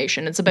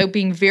information. It's about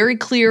being very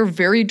clear,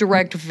 very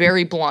direct,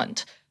 very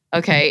blunt.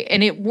 Okay.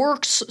 And it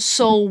works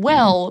so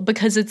well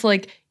because it's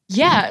like,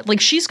 yeah, like,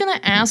 she's going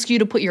to ask you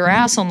to put your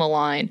ass on the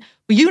line,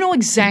 but you know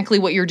exactly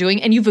what you're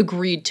doing, and you've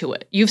agreed to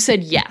it. You've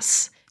said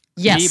yes.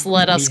 Yes,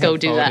 let us go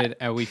do that.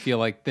 And we feel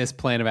like this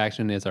plan of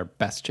action is our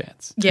best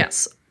chance.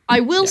 Yes. I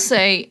will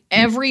say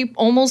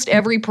almost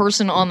every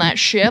person on that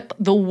ship,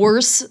 the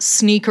worst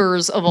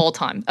sneakers of all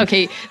time.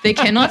 Okay, they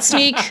cannot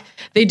sneak.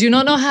 They do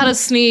not know how to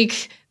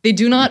sneak. They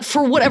do not,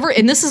 for whatever,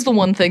 and this is the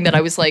one thing that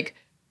I was like,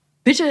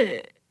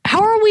 bitch,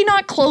 how are we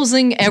not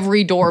closing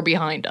every door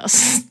behind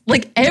us?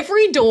 Like,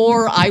 every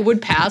door I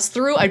would pass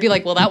through, I'd be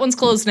like, well, that one's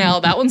closed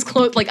now. That one's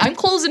closed. Like, I'm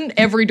closing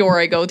every door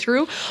I go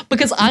through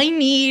because I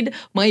need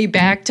my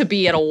back to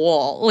be at a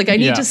wall. Like, I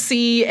need to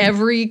see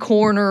every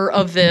corner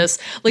of this.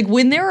 Like,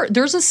 when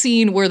there's a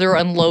scene where they're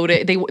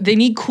unloaded, they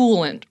need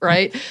coolant,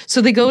 right?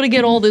 So they go to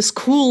get all this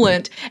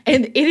coolant,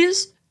 and it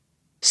is...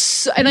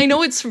 So, and I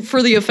know it's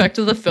for the effect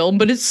of the film,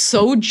 but it's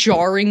so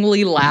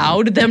jarringly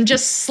loud, them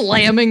just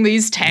slamming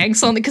these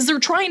tanks on, because they're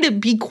trying to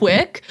be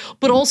quick,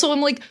 but also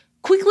I'm like,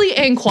 quickly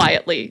and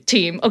quietly,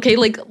 team. Okay,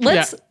 like,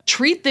 let's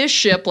treat this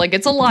ship like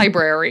it's a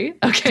library.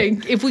 Okay,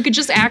 if we could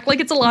just act like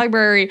it's a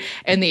library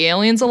and the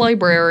alien's a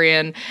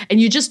librarian,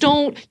 and you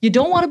don't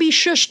want to be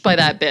shushed by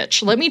that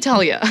bitch. Let me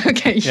tell you.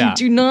 Okay, you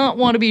do not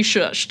want to be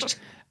shushed.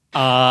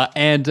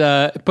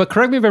 But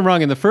correct me if I'm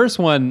wrong, in the first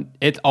one,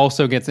 it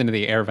also gets into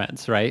the air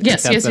vents, right?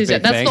 Yes, yes.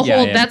 That's the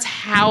whole, that's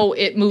how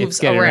it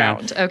moves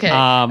around. Okay.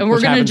 And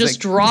we're going to just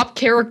drop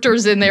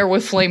characters in there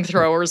with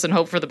flamethrowers and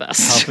hope for the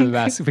best. Hope for the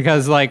best.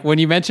 Because, like, when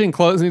you mentioned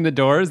closing the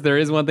doors, there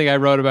is one thing I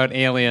wrote about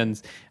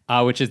Aliens,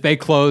 which is they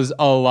close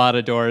a lot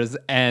of doors,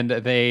 and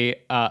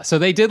so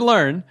they did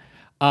learn,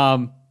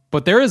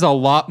 but there is a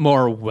lot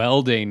more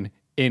welding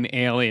in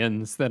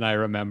Aliens than I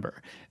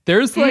remember.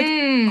 There's like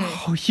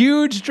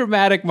huge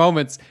dramatic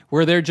moments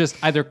where they're just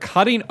either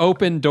cutting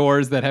open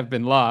doors that have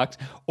been locked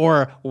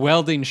or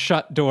welding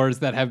shut doors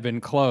that have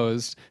been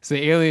closed so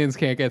the aliens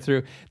can't get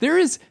through.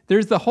 There's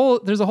a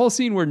whole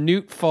scene where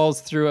Newt falls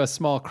through a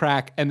small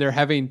crack and they're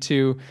having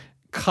to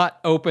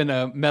cut open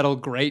a metal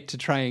grate to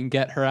try and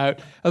get her out.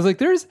 I was like,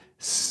 there's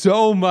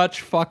so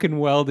much fucking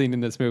welding in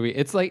this movie.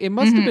 It's like, it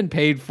must have been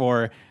paid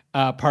for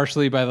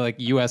partially by the like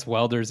U.S.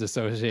 Welders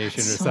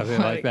Association or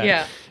something like that.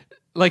 Yeah.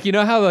 Like, you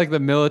know how like the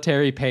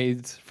military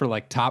pays for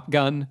like Top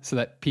Gun so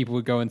that people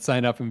would go and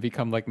sign up and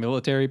become like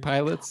military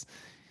pilots?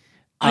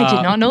 I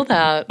did not know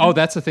that. Oh,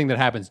 that's the thing that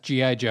happens.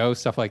 G.I. Joe,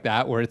 stuff like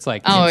that, where it's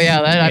like... Oh,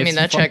 yeah.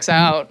 That checks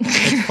out.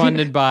 It's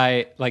funded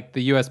by, like,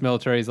 the U.S.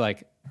 military's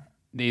like,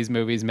 these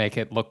movies make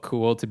it look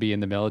cool to be in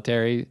the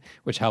military,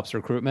 which helps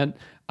recruitment.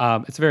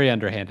 It's very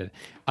underhanded.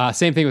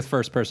 Same thing with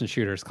first-person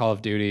shooters, Call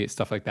of Duty,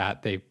 stuff like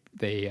that. They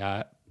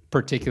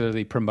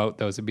particularly promote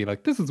those and be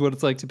like, this is what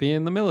it's like to be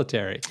in the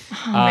military.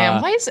 Oh,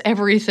 man, why is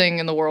everything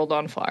in the world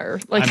on fire?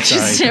 Like,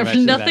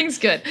 nothing's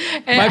good.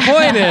 My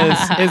point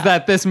is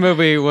that this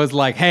movie was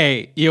like,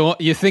 hey,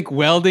 you think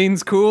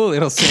welding's cool?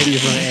 It'll save you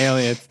from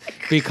aliens.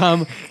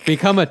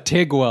 Become a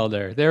TIG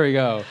welder. There we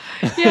go.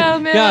 Yeah,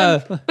 man.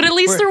 Yeah. But at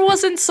least there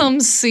wasn't some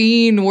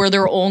scene where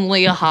they're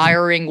only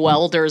hiring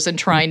welders and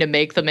trying to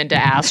make them into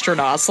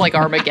astronauts like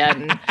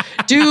Armageddon.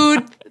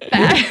 Dude,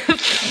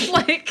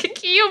 like, can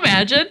you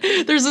imagine?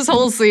 There's this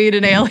whole scene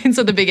in Aliens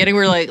at the beginning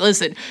where like,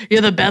 listen,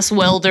 you're the best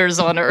welders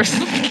on Earth.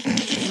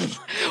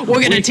 We're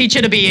going to teach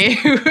you to be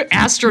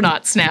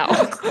astronauts now.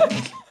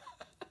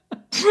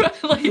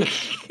 Like...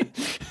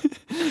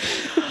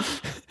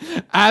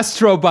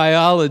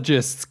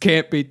 Astrobiologists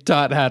can't be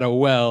taught how to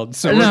weld,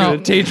 so we're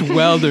going to teach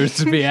welders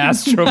to be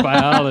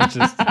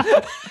astrobiologists.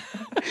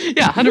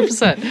 Yeah,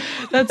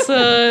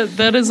 100%.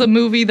 That is a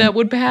movie that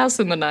would pass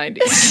in the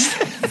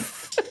 90s.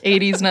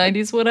 80s,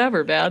 90s,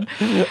 whatever, man.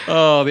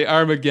 Oh, the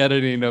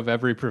Armageddoning of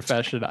every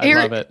profession. I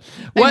love it.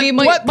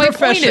 What my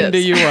profession do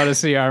you want to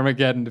see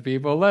Armageddon to,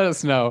 people? Let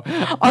us know.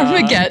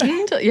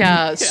 Armageddon?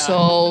 Yeah,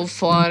 so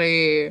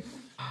funny.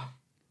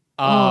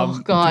 Oh,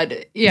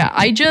 God. Yeah,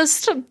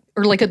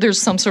 or like there's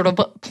some sort of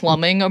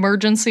plumbing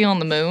emergency on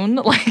the moon.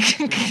 Like,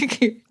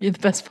 you're the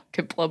best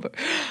fucking plumber.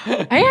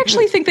 I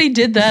actually think they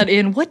did that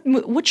in,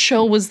 what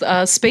show was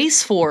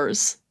Space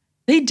Force?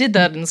 They did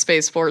that in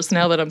Space Force,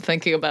 now that I'm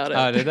thinking about it.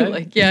 Oh, did they?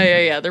 Like,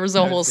 yeah. There was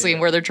a whole scene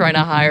where they're trying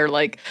to hire,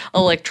 like,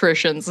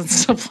 electricians and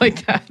stuff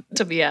like that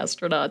to be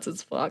astronauts.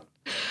 It's fucked.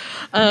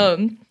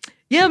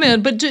 Yeah,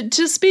 man, but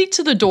to speak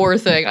to the door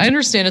thing, I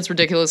understand it's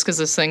ridiculous because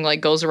this thing,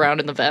 like, goes around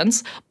in the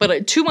vents.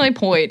 But to my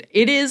point,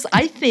 it is,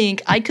 I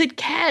think, I could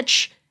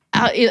catch,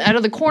 out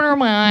of the corner of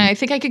my eye, I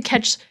think I could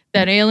catch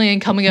that alien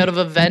coming out of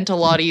a vent a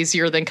lot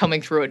easier than coming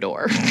through a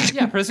door.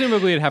 Yeah,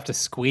 presumably it'd have to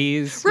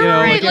squeeze.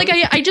 Right. Like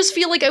I just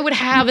feel like I would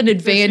have an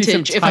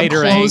advantage if I'm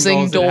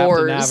closing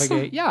doors.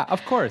 Yeah,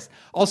 of course.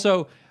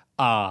 Also,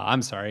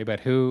 I'm sorry,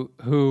 but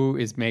who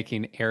is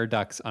making air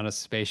ducts on a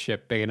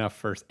spaceship big enough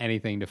for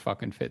anything to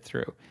fucking fit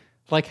through?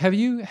 Like, have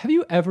you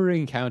ever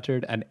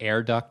encountered an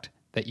air duct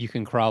that you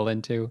can crawl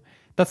into?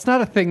 That's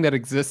not a thing that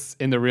exists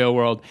in the real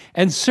world,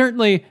 and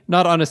certainly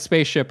not on a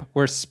spaceship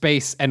where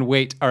space and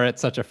weight are at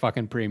such a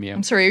fucking premium.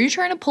 I'm sorry, are you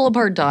trying to pull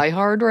apart Die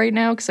Hard right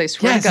now? Because I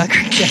swear to God,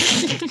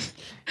 yes.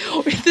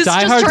 This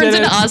Die just Hard turns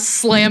into us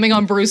slamming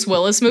on Bruce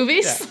Willis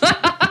movies.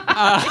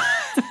 Yeah.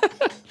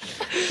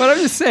 But I'm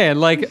just saying,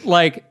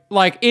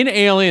 like in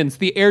Aliens,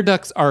 the air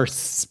ducts are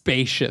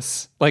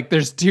spacious. Like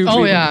there's two.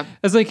 Oh yeah,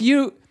 it's like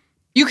you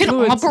can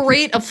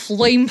operate a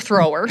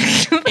flamethrower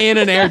in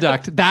an air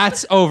duct.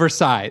 That's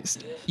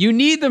oversized. You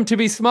need them to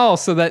be small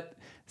so that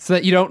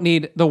you don't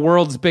need the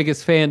world's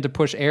biggest fan to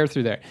push air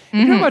through there. Mm-hmm.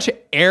 You know how much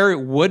air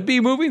would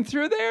be moving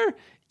through there?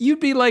 You'd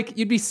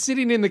be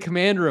sitting in the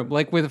command room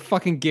like with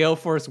fucking gale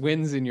force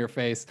winds in your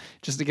face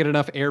just to get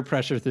enough air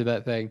pressure through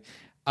that thing.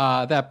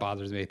 That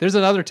bothers me. There's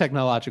another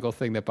technological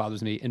thing that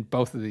bothers me in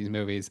both of these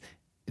movies.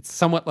 It's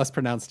somewhat less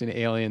pronounced in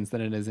Aliens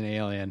than it is in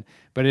Alien,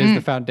 but it is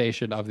the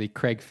foundation of the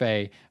Craig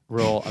Fay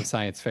rule of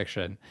science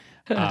fiction,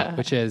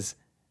 which is,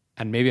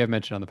 and maybe I've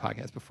mentioned on the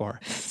podcast before,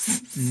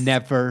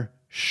 never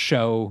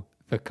show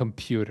the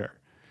computer.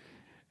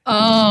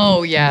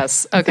 Oh,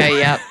 yes. Okay,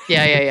 yeah.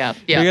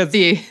 Because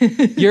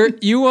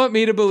you want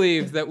me to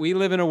believe that we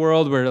live in a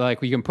world where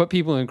like we can put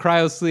people in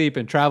cryosleep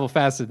and travel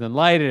faster than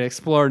light and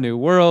explore new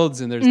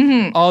worlds, and there's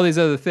all these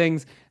other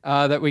things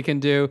that we can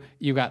do.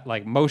 You got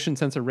like motion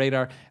sensor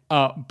radar,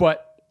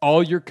 but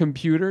all your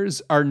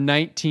computers are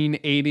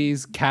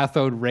 1980s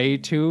cathode ray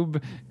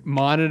tube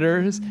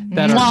monitors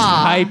that are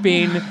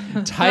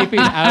typing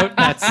out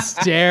that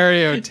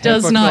stereotypical.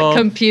 Does not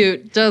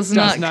compute. Does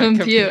not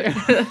compute.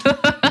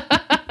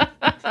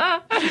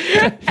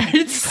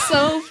 It's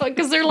so fun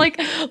because they're like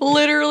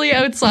literally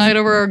outside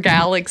of our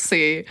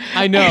galaxy.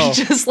 I know. It's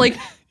just like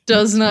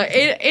does not.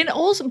 And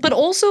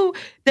also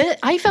that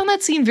I found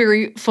that scene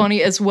very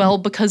funny as well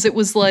because it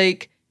was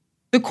like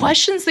the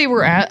questions they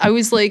were at. I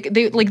was like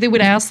they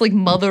would ask like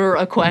Mother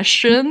a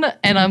question,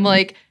 and I'm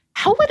like,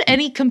 how would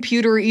any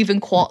computer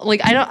even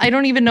I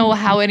don't even know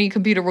how any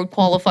computer would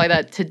qualify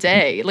that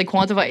today, like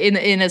quantify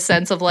in a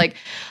sense of like.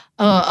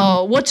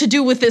 What to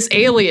do with this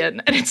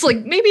alien? And it's like,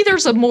 maybe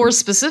there's a more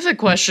specific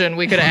question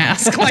we could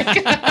ask. Like,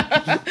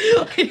 well,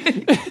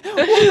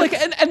 like,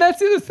 and that's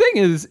the other thing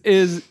is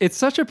it's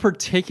such a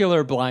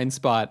particular blind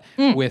spot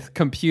with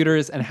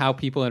computers and how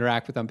people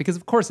interact with them. Because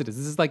of course it is.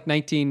 This is like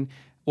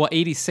well,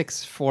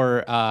 86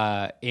 for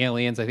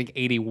Aliens, I think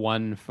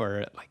 81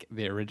 for like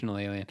the original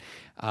Alien.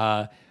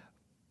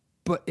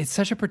 But it's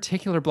such a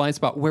particular blind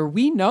spot where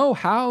we know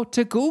how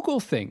to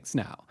Google things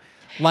now.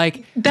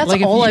 Like that's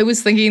like all I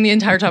was thinking the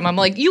entire time. I'm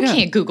like, you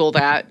can't Google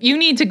that. You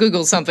need to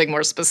Google something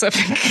more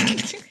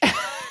specific.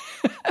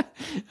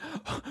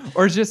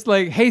 Or just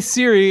like, hey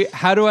Siri,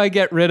 how do I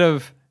get rid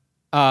of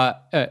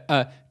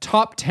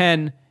top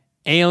 10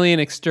 alien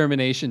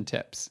extermination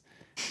tips?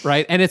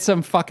 Right? And it's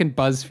some fucking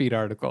BuzzFeed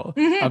article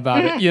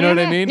about it. You know what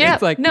I mean? Yeah,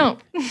 it's like, no.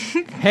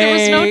 Hey, there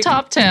was no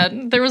top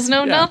 10. There was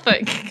no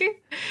nothing.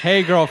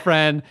 Hey,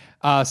 girlfriend.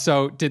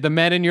 So did the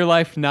men in your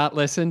life not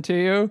listen to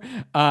you?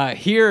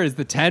 Here is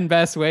the 10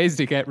 best ways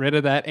to get rid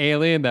of that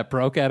alien that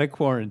broke out of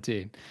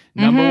quarantine.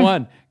 Number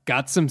 1,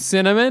 got some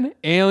cinnamon?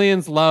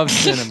 Aliens love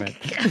cinnamon.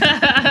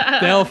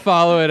 They'll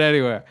follow it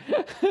anywhere.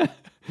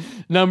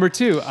 Number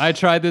 2, I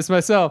tried this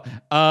myself.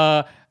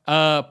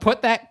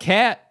 Put that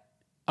cat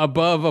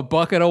above a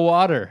bucket of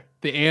water.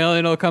 The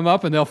alien will come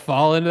up and they'll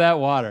fall into that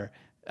water.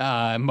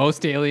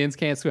 Most aliens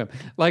can't swim.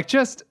 Like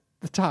just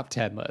the top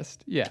 10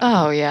 list. Yeah.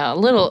 Oh yeah. A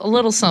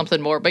little something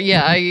more. But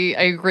yeah, I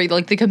agree.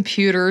 Like the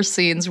computer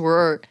scenes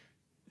were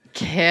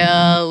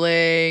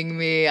killing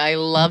me. I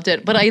loved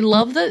it. But I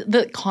love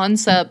the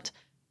concept.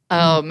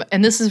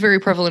 And this is very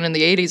prevalent in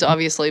the 80s,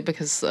 obviously,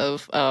 because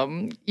of,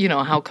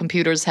 how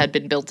computers had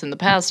been built in the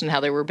past and how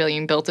they were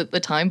being built at the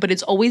time. But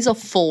it's always a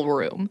full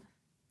room.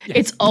 Yes.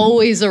 It's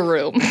always a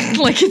room.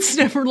 Like, it's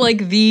never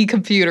like the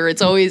computer.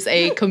 It's always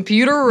a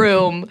computer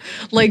room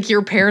like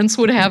your parents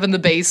would have in the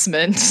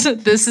basement.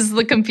 This is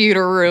the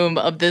computer room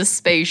of this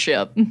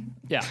spaceship.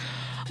 Yeah.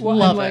 Well,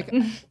 love it.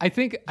 I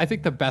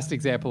think the best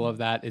example of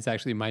that is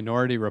actually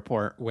Minority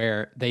Report,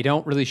 where they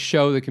don't really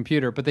show the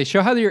computer, but they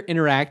show how you're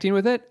interacting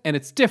with it, and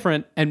it's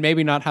different, and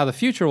maybe not how the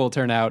future will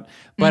turn out,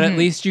 but at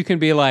least you can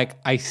be like,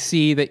 I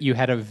see that you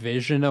had a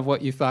vision of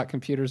what you thought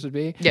computers would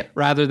be,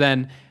 rather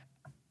than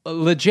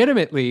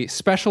legitimately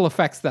special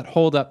effects that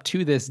hold up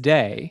to this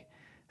day.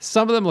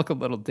 Some of them look a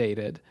little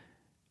dated.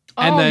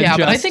 And then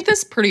but I think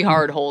this pretty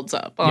hard holds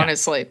up,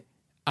 honestly.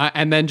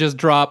 And then just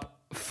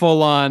drop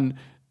full-on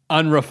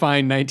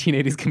unrefined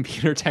 1980s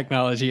computer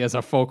technology as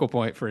a focal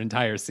point for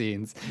entire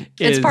scenes.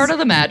 It's part of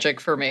the magic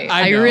for me.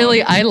 I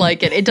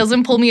like it. It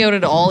doesn't pull me out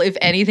at all. If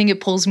anything,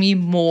 it pulls me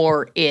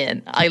more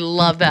in. I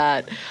love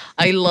that.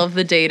 I love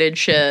the dated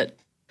shit.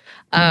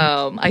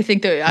 I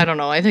think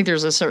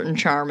there's a certain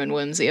charm and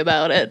whimsy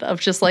about it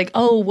of just like,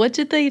 oh, what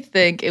did they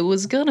think it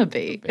was gonna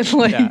be?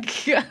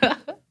 Like,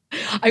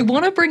 I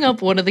want to bring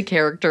up one of the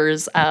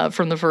characters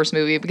from the first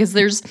movie because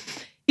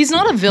he's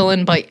not a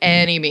villain by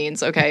any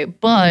means, okay,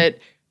 but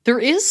there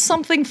is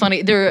something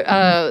funny.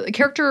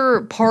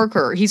 Character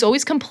Parker, he's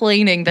always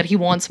complaining that he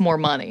wants more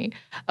money,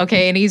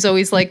 okay, and he's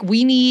always like,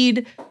 we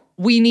need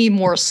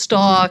more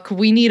stock.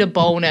 We need a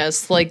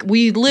bonus. Like,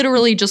 we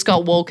literally just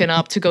got woken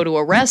up to go to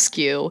a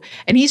rescue.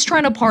 And he's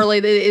trying to parlay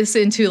this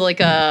into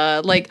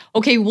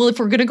okay, well, if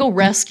we're going to go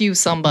rescue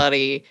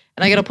somebody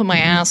and I got to put my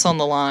ass on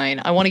the line,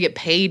 I want to get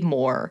paid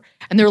more.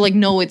 And they're like,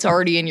 no, it's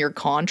already in your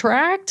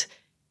contract.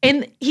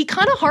 And he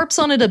kind of harps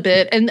on it a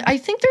bit. And I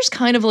think there's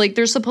kind of like,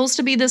 there's supposed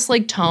to be this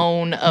like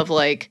tone of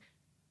like,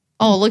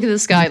 oh, look at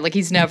this guy. Like,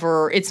 it's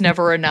never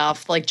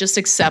enough. Like, just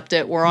accept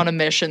it. We're on a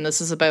mission. This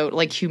is about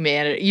like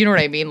humanity. You know what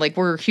I mean? Like,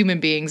 we're human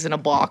beings in a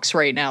box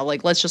right now.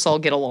 Like, let's just all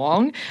get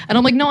along. And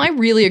I'm like, no, I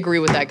really agree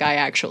with that guy,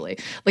 actually.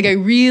 Like, I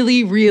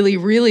really, really,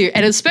 really,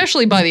 and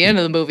especially by the end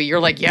of the movie,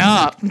 you're like,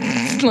 yeah.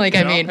 Like,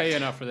 I mean, don't pay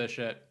enough for this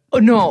shit. Oh,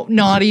 no,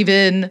 not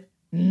even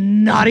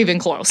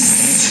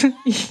close. You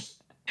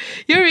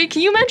know what I mean?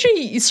 Can you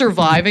imagine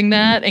surviving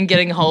that and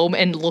getting home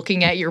and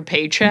looking at your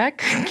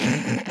paycheck?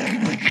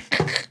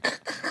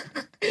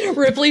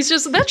 Ripley's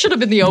that should have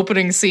been the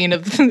opening scene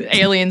of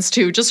Aliens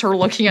 2, just her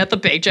looking at the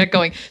paycheck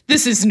going,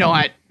 this is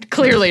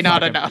clearly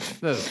not enough.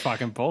 This is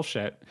fucking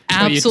bullshit.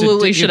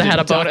 Absolutely should have had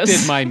a bonus. You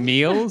deducted my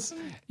meals?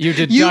 You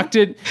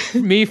deducted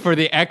me for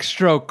the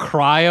extra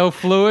cryo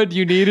fluid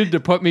you needed to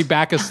put me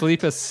back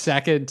asleep a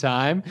second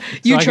time?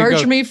 You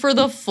charged me for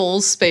the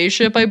full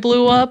spaceship I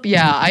blew up?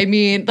 Yeah, I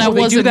mean, that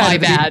wasn't my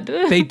bad.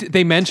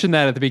 They mentioned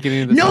that at the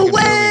beginning of the No way!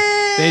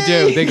 movie. They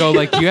do. They go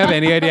like, do you have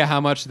any idea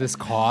how much this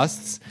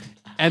costs?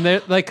 And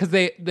they're like, because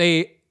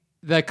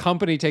the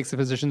company takes the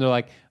position, they're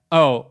like,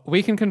 oh,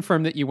 we can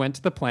confirm that you went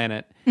to the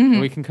planet,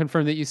 and we can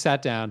confirm that you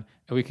sat down,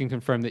 and we can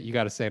confirm that you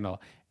got a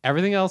signal.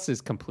 Everything else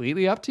is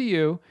completely up to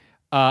you,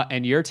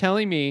 and you're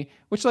telling me,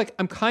 which like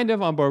I'm kind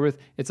of on board with.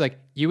 It's like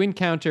you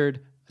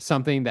encountered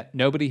something that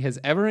nobody has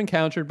ever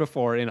encountered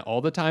before in all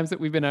the times that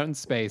we've been out in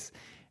space,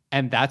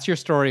 and that's your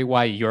story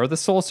why you're the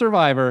sole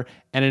survivor,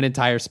 and an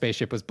entire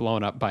spaceship was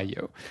blown up by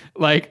you.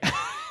 Like...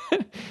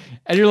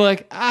 And you're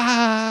like,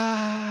 I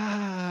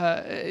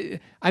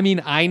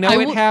mean, I know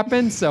it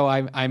happened, so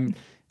I'm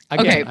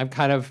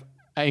kind of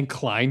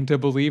inclined to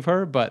believe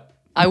her, but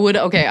I would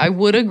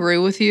agree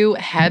with you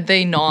had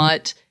they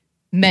not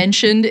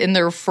mentioned in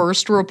their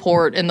first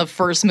report in the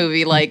first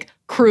movie, like,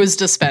 crew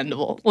is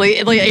expendable. Like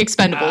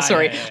expendable,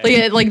 sorry.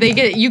 Yeah. Like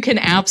you can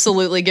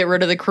absolutely get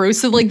rid of the crew.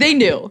 So like they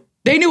knew.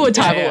 They knew what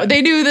time it was.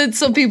 They knew that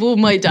some people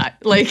might die.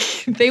 Like,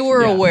 they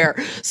were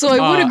aware. So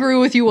I would agree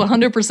with you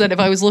 100% if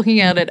I was looking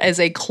at it as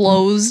a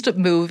closed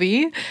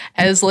movie,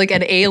 as like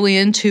an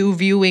Alien 2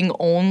 viewing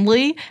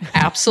only.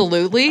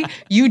 Absolutely.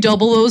 You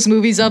double those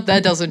movies up,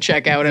 that doesn't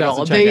check out at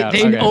all.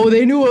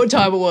 They knew what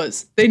time it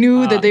was. They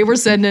knew that they were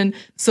sending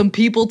some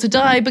people to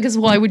die, because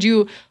why would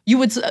you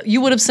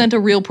would have sent a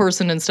real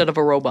person instead of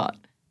a robot.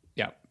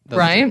 Yeah.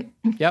 Right?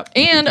 Yep.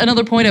 And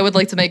another point I would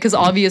like to make, because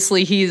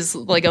obviously he's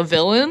like a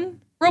villain.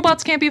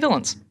 Robots can't be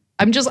villains.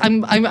 I'm just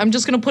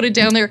gonna put it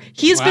down there.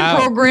 He's been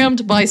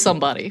programmed by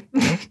somebody.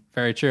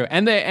 Very true.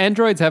 And the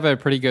androids have a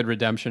pretty good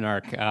redemption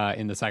arc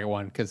in the second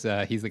one, because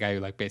he's the guy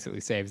who like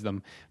basically saves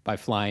them by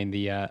flying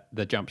the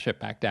jump ship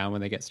back down when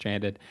they get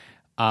stranded.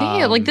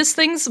 Yeah, like this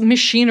thing's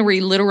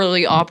machinery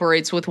literally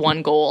operates with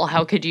one goal.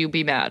 How could you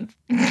be mad?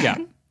 Yeah.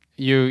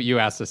 You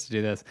asked us to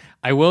do this.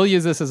 I will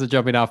use this as a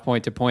jumping off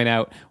point to point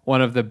out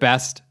one of the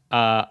best,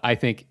 I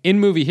think, in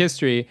movie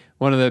history,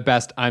 one of the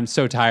best I'm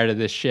so tired of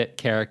this shit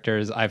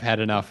characters I've had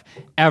enough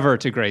ever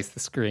to grace the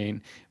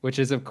screen, which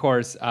is, of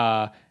course,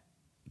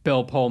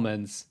 Bill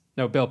Paxton.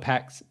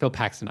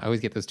 I always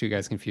get those two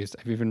guys confused.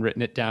 I've even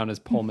written it down as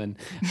Pullman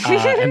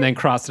and then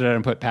crossed it out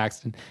and put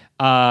Paxton.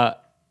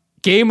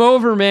 Game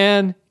over,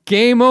 man.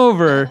 Game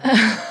over.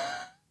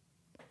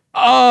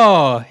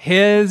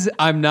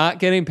 I'm not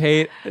getting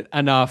paid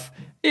enough.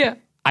 Yeah.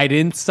 I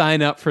didn't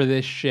sign up for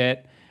this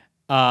shit.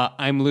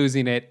 I'm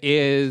losing it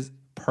is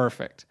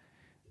perfect.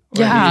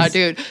 Yeah,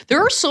 dude.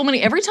 There are so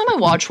many. Every time I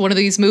watch one of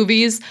these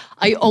movies,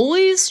 I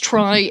always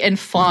try and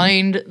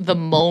find the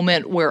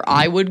moment where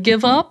I would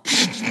give up.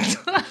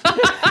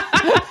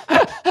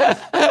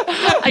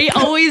 I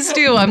always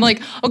do. I'm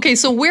like, okay,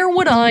 so where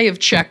would I have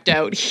checked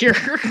out here?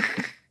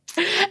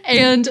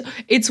 And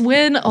it's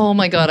when, oh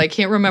my God, I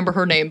can't remember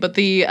her name, but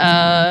the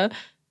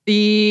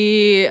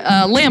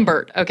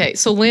Lambert. Okay,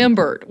 so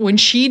Lambert, when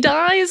she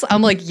dies,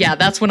 I'm like, yeah,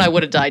 that's when I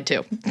would have died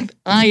too.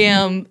 I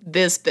am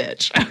this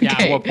bitch. Okay. Yeah,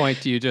 at what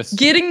point do you just...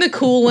 Getting the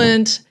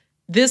coolant,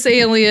 this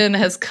alien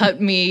has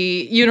cut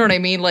me, you know what I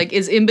mean? Like,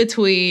 is in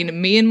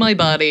between me and my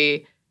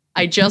buddy.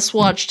 I just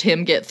watched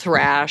him get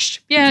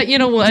thrashed. Yeah, you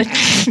know what?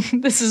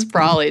 This is good.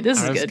 I'm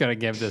just going to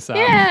give this up.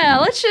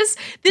 Yeah,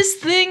 this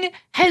thing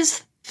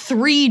has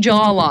 3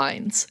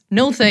 jawlines.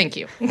 No, thank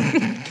you.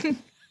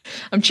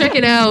 I'm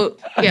checking out.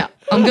 Yeah,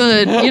 I'm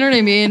good. You know what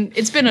I mean?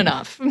 It's been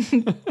enough.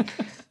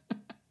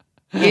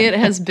 It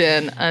has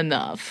been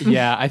enough.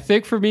 Yeah, I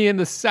think for me in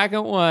the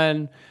second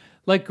one,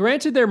 like,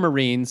 granted they're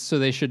Marines, so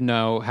they should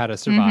know how to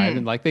survive.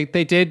 And like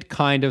they did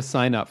kind of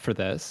sign up for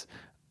this.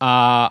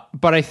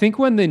 But I think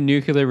when the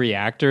nuclear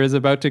reactor is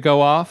about to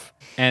go off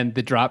and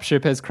the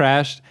dropship has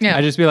crashed,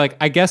 I just be like,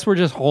 I guess we're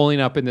just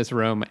holding up in this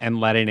room and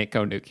letting it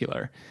go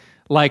nuclear.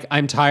 Like,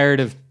 I'm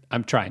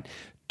trying.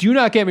 Do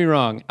not get me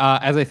wrong.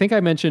 As I think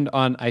I mentioned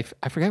on, I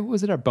forget,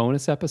 was it our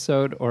bonus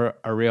episode or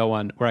a real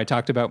one, where I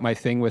talked about my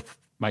thing with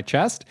my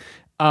chest,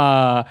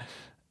 how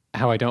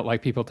I don't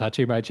like people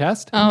touching my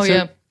chest. Oh,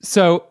 yeah.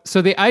 So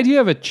the idea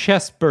of a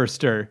chest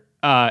burster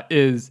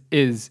is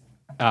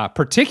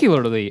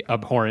particularly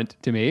abhorrent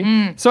to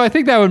me. So I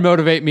think that would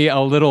motivate me a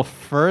little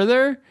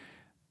further.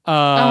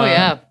 Oh,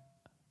 yeah.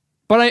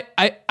 But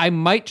I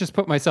might just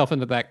put myself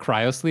into that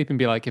cryo sleep and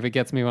be like, if it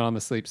gets me when I'm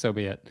asleep, so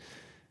be it.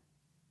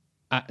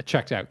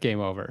 Checked out, game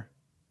over.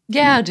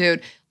 Yeah,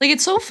 dude. Like,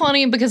 it's so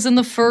funny because in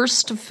the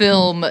first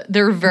film,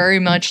 they're very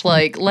much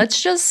like,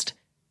 let's just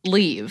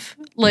leave.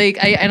 Like,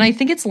 I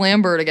think it's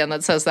Lambert again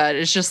that says that.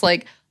 It's just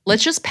like,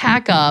 let's just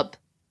pack up,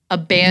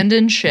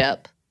 abandon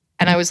ship.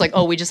 And I was like,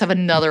 oh, we just have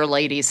another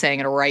lady saying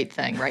a right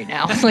thing right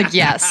now. Like,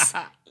 yes.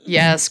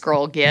 Yes,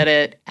 girl, get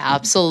it.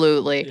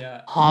 Absolutely.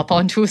 Yeah. Hop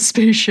onto a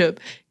spaceship.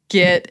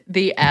 Get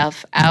the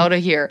F out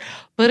of here.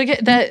 But again,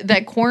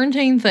 that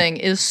quarantine thing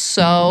is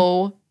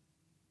so...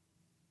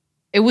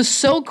 It was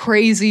so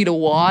crazy to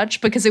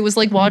watch because it was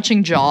like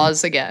watching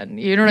Jaws again.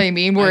 You know what I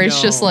mean? Where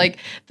it's just like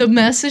the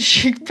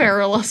messaging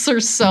parallels are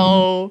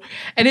so...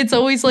 And it's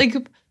always like...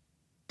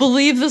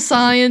 Believe the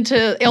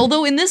scientist.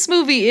 Although in this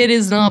movie, it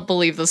is not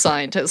believe the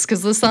scientist,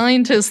 because the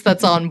scientist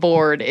that's on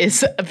board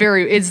is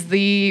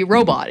the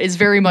robot, is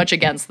very much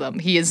against them.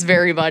 He is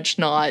very much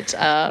not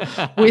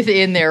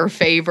within their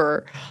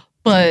favor.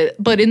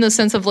 But in the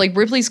sense of like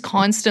Ripley's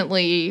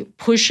constantly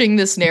pushing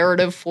this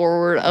narrative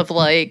forward of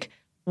like,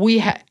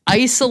 we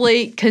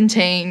isolate,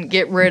 contain,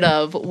 get rid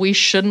of. We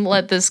shouldn't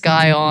let this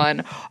guy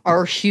on.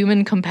 Our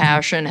human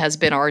compassion has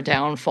been our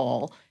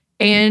downfall.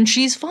 And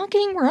she's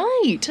fucking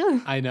right.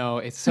 I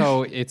know.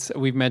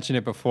 We've mentioned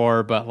it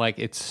before, but like,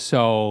 it's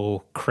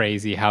so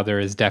crazy how there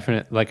is a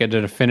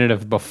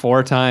definitive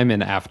before time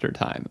and after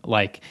time.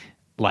 Like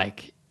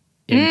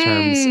in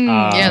terms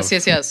of.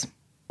 Yes.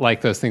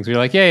 Like those things where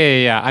you're like,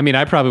 yeah. I mean,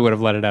 I probably would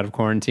have let it out of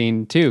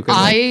quarantine too.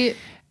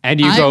 And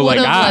you I go like,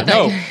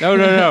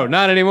 no,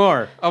 not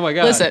anymore. Oh my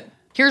God. Listen,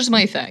 here's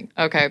my thing.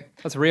 Okay.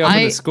 Let's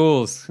reopen the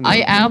schools. No.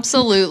 I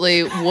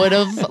absolutely would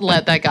have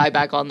let that guy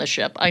back on the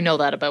ship. I know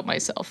that about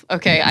myself.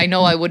 Okay. I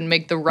know I wouldn't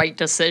make the right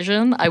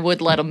decision. I would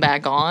let him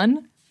back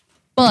on.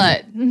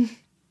 But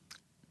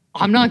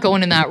I'm not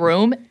going in that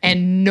room,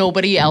 and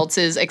nobody else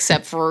is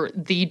except for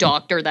the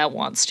doctor that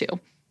wants to.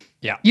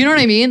 Yeah. You know what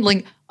I mean?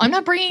 Like, I'm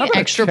not bringing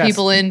extra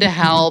people in to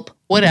help,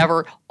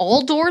 whatever.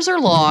 All doors are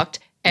locked.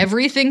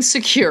 Everything's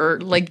secure.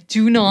 Like,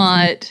 do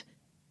not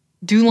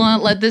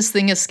let this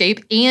thing escape.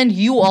 And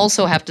you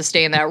also have to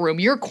stay in that room.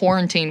 You're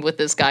quarantined with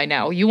this guy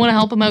now. You want to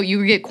help him out,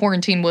 you get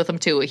quarantined with him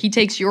too. He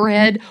takes your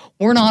head.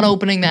 We're not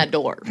opening that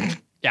door.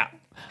 Yeah.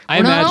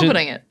 We're not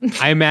opening it.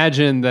 I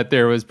imagine that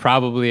there was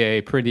probably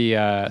a pretty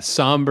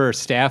somber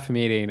staff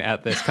meeting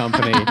at this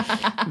company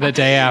the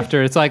day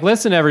after. It's like,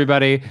 listen,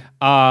 everybody,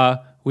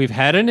 we've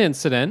had an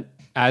incident,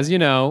 as you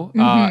know,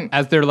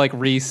 as they're like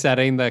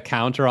resetting the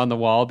counter on the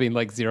wall, being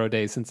like 0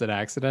 days since an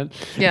accident.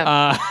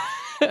 Yeah.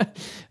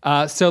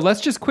 So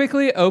let's just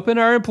quickly open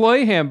our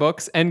employee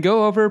handbooks and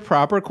go over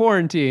proper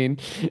quarantine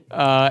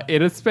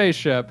in a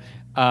spaceship.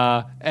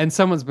 And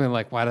someone's been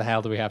like, why the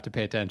hell do we have to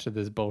pay attention to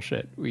this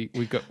bullshit? We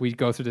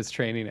go through this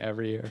training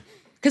every year.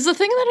 Because the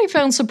thing that I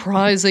found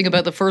surprising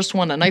about the first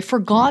one, and I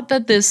forgot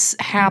that this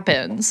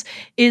happens,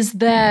 is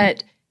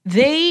that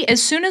they,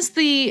 as soon as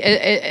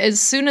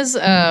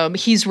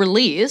he's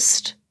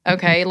released,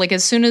 okay, like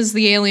as soon as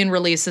the alien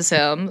releases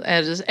him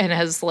and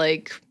has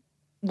like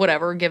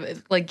whatever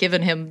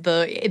given him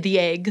the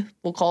egg,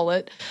 we'll call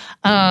it,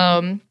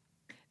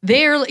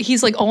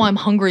 he's like, oh, I'm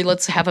hungry,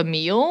 let's have a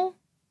meal.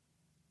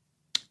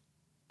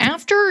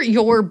 After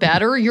you're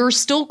better, you're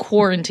still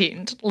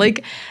quarantined.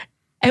 Like,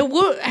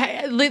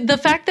 the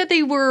fact that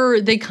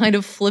they kind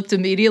of flipped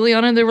immediately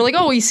on him. They were like,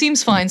 oh, he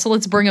seems fine, so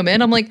let's bring him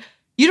in. I'm like,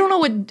 you don't know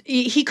what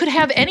he could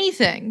have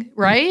anything,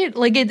 right?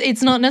 Like,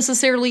 it's not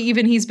necessarily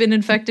even he's been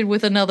infected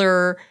with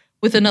another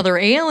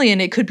alien.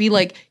 It could be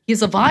like he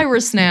has a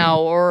virus now,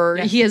 or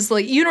he has,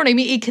 like, you know what I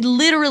mean? It could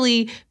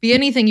literally be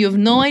anything. You have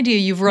no idea.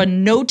 You've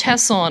run no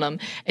tests on him,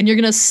 and you're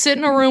gonna sit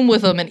in a room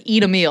with him and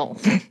eat a meal.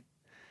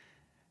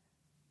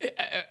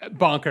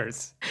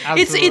 Bonkers.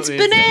 It's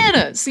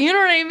bananas. You know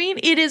what I mean?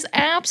 It is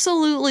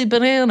absolutely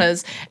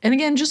bananas. And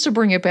again, just to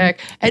bring it back,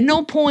 at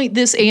no point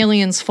this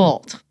alien's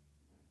fault.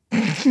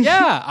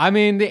 Yeah, I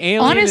mean, the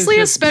alien honestly,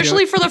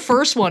 especially for the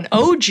first one.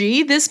 Oh,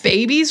 gee, this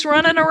baby's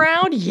running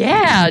around.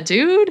 Yeah,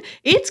 dude,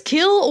 it's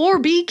kill or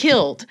be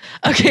killed.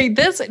 Okay,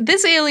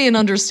 this alien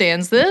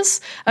understands this.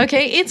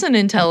 Okay, it's an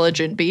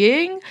intelligent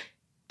being.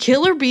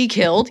 Kill or be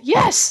killed.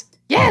 Yes,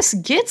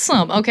 get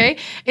some, okay?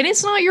 And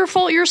it's not your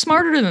fault, you're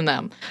smarter than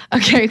them,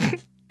 okay?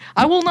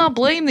 I will not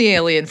blame the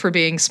alien for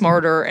being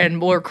smarter and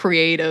more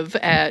creative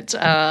at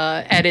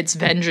its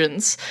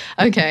vengeance,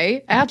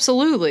 okay?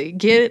 Absolutely,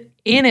 get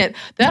in it.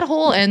 That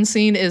whole end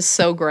scene is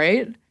so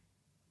great.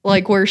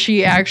 Like, where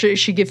she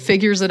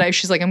figures it out.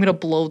 She's like, I'm gonna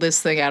blow this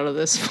thing out of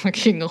this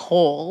fucking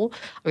hole.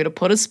 I'm gonna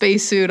put a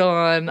spacesuit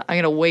on. I'm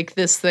gonna wake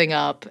this thing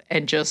up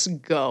and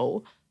just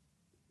go.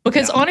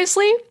 Because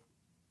honestly,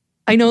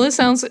 I know this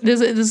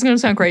is going to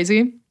sound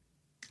crazy,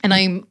 and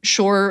I'm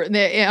sure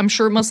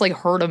it must like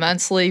hurt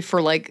immensely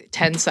for like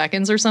 10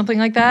 seconds or something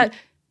like that.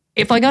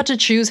 If I got to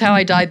choose how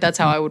I died, that's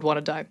how I would want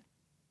to die.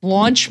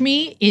 Launch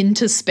me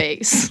into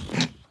space.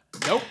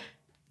 Nope.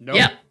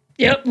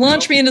 Yep.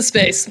 Launch me into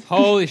space.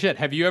 Holy shit.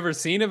 Have you ever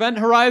seen Event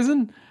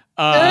Horizon?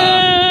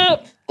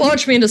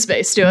 Launch me into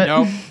space. Do it.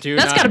 Nope.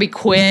 That's got to be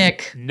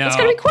quick. No. That's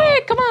got to be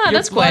quick. Come on.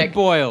 That's quick.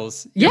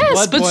 Boils.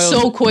 Yes, but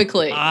so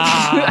quickly.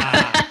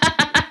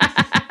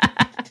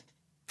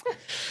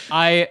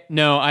 I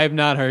have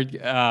not heard.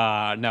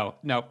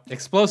 No.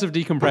 Explosive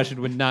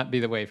decompression would not be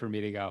the way for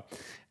me to go.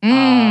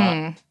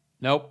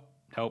 Nope.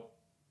 No,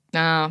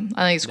 I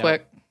think it's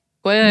quick.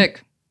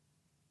 Quick.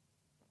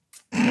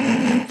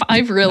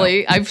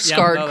 I've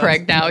scarred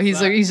Craig now.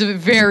 He's a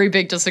very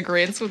big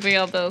disagreement with me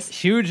on this.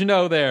 Huge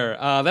no there.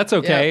 That's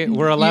okay.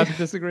 We're allowed to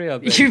disagree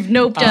on this. You've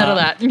noped out of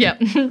that. Yeah.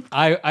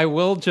 I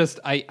will just.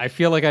 I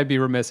feel like I'd be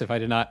remiss if I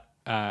did not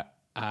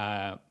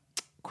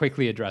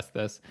quickly address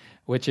this,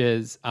 which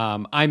is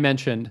I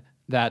mentioned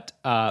that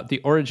the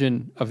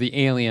origin of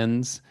the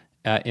aliens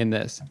in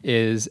this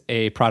is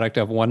a product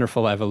of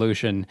wonderful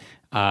evolution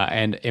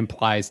and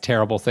implies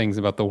terrible things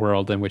about the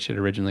world in which it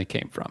originally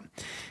came from.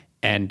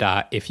 And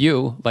if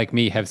you, like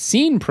me, have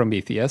seen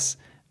Prometheus,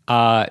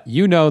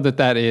 you know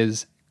that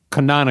is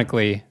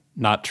canonically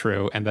not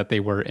true and that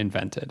they were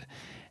invented.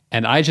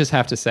 And I just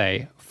have to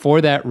say, for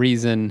that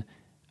reason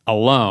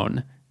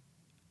alone,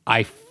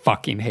 I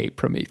fucking hate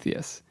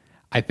Prometheus.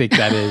 I think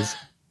that is...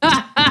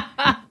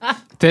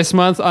 This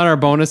month on our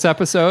bonus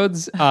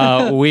episodes,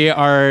 we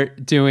are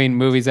doing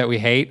movies that we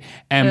hate.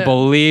 And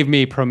believe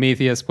me,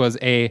 Prometheus was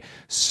a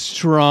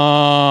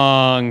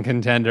strong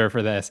contender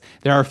for this.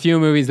 There are a few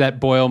movies that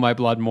boil my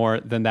blood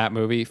more than that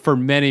movie for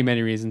many,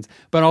 many reasons.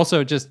 But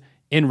also just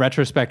in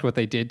retrospect, what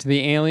they did to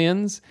the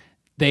aliens,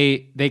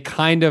 they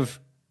kind of,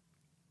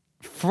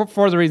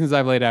 for the reasons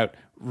I've laid out,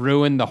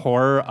 ruined the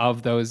horror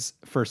of those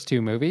first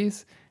two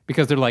movies.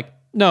 Because they're like,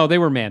 no, they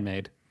were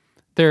man-made.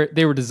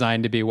 They were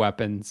designed to be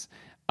weapons.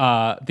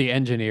 The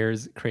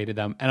engineers created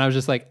them, and I was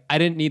just like, I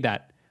didn't need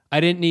that. I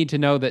didn't need to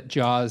know that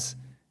Jaws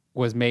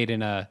was made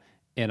in a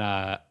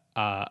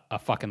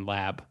fucking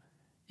lab.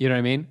 You know what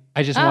I mean?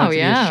 I just wanted to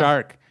be a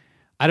shark.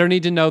 I don't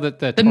need to know that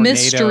the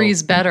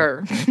mystery's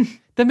better.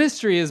 The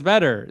mystery is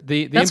better.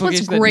 That's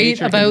what's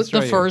great about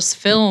the first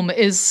film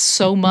is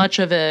so much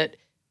of it.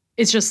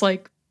 It's just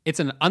like it's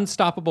an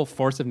unstoppable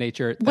force of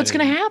nature. What's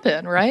going to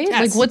happen, right?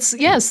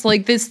 Yes.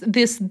 Like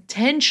this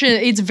tension.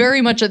 It's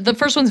very much the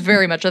first one's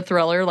very much a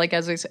thriller, like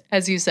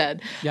as you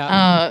said.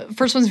 Yeah.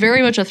 First one's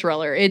very much a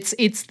thriller.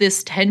 It's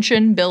this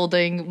tension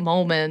building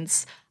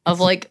moments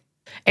of like,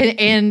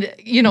 and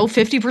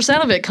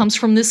 50% of it comes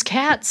from this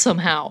cat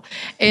somehow,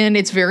 and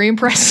it's very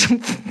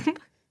impressive.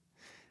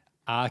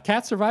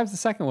 Cat survives the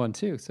second one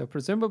too, so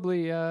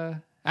presumably.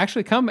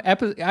 Actually, come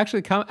after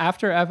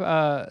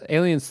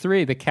Aliens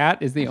 3. The cat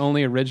is the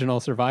only original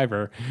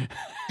survivor.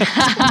 Cats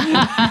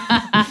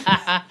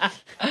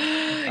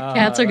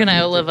are going to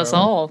outlive us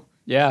all.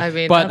 Yeah, I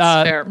mean,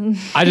 that's fair.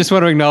 I just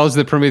want to acknowledge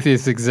that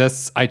Prometheus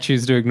exists. I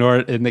choose to ignore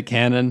it in the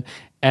canon,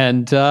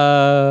 and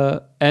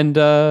that's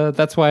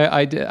why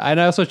I did. And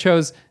I also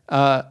chose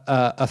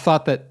a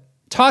thought that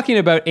talking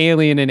about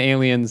Alien and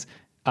Aliens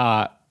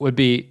would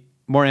be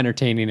more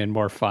entertaining and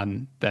more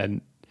fun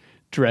than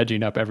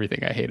dredging up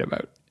everything I hate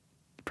about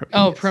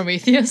Prometheus. Oh,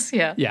 Prometheus?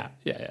 Yeah. Yeah.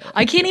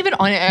 I can't even,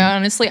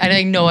 honestly,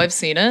 I know I've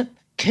seen it,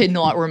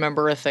 cannot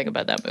remember a thing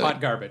about that movie. Hot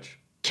garbage.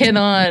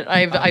 Cannot.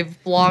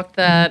 I've blocked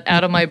that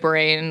out of my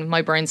brain.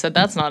 My brain said,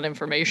 that's not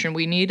information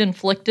we need, and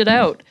flicked it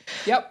out.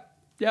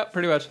 Yep,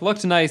 pretty much.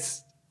 Looked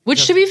nice.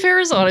 Which, to be fair,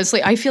 is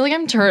honestly, I feel like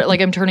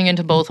I'm turning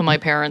into both of my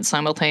parents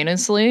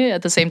simultaneously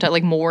at the same time,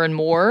 like more and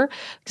more.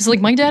 Because like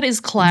my dad is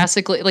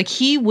classically, like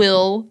he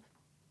will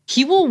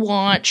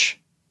watch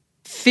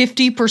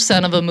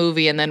 50% of a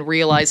movie and then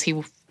realize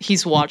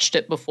he's watched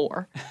it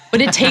before.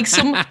 But it takes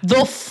him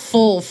the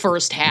full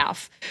first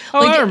half.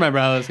 Oh, I remember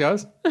how this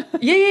goes.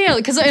 Yeah.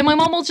 Because my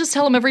mom will just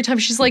tell him every time,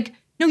 she's like,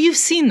 no, you've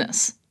seen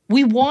this.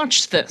 We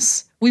watched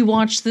this. We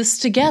watched this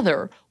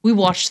together. We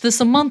watched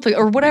this a month ago,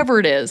 or whatever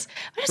it is.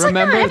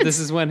 Remember, like, no, this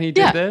is when he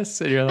did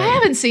this? And you're like, I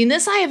haven't seen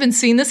this.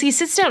 He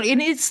sits down,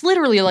 and it's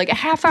literally like a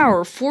half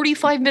hour,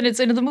 45 minutes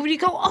into the movie, you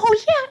go,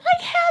 oh yeah,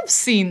 I have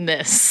seen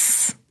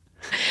this.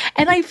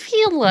 And I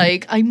feel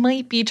like I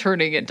might be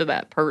turning into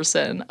that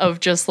person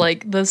of just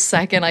like the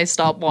second I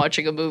stop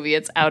watching a movie,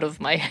 it's out of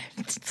my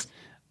head.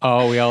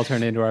 Oh, we all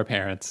turn into our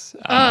parents.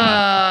 Yeah,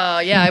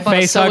 I bought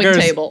a sewing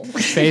table.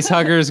 Face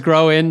huggers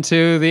grow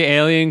into the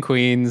alien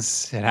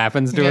queens. It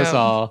happens to us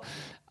all.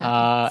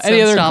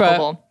 Any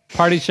other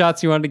party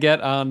shots you wanted to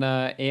get on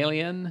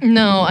Alien?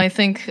 No, I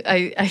think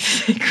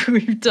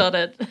we've done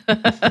it.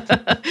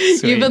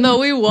 Even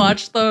though I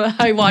watched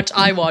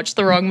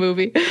the wrong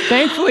movie.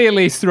 Thankfully, at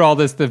least through all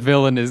this, the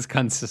villain is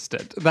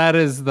consistent. That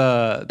is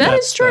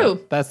true.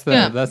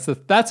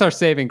 That's our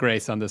saving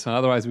grace on this one.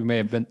 Otherwise, we may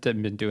have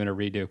been doing a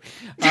redo.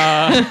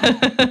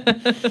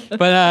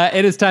 But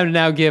it is time to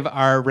now give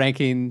our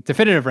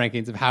definitive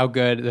rankings of how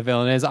good the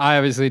villain is. I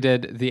obviously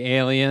did the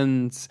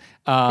Aliens,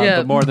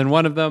 but more than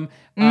one of them.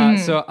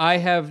 So I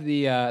have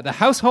the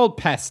household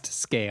pest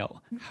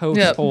scale.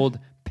 Household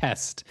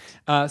pest.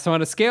 So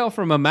on a scale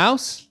from a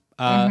mouse,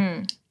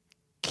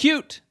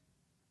 cute,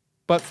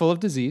 but full of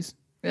disease,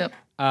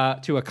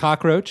 to a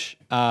cockroach,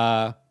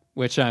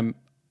 which I'm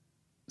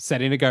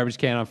setting a garbage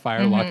can on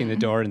fire, locking the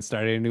door, and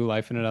starting a new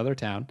life in another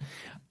town.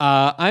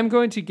 I'm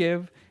going to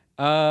give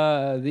the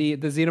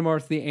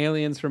xenomorph, the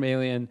aliens from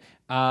Alien,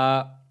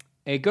 a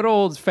good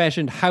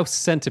old-fashioned house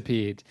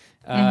centipede.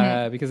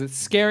 Because it's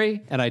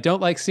scary and I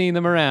don't like seeing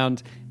them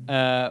around.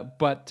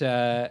 But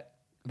they're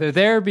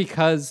there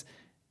because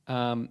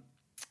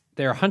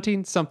they're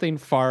hunting something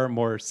far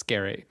more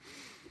scary,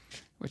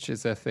 which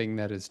is a thing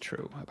that is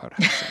true about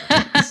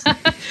house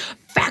centipedes.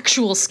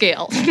 Factual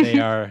scale.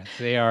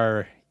 They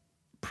are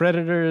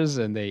predators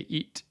and they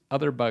eat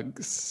other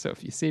bugs. So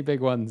if you see big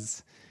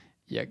ones,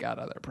 you got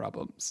other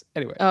problems.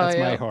 Anyway, that's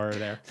my horror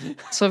there.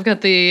 So I've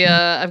got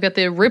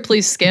the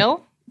Ripley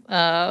scale.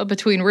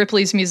 Between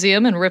Ripley's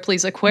Museum and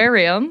Ripley's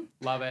Aquarium.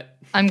 Love it.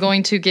 I'm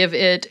going to give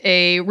it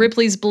a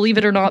Ripley's Believe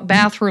It or Not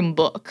bathroom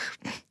book.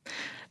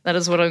 That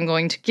is what I'm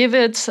going to give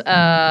it.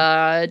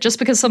 Just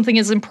because something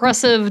is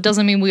impressive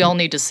doesn't mean we all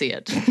need to see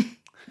it.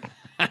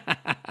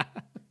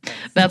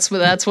 That's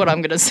what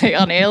I'm going to say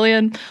on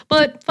Alien,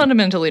 but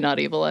fundamentally not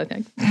evil, I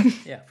think.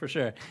 Yeah, for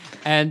sure.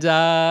 And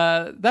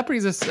that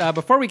brings us,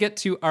 before we get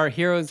to our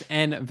heroes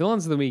and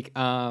villains of the week,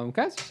 guys,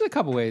 there's a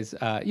couple ways.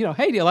 Hey,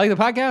 do you like the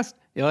podcast?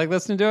 You like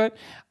listening to it?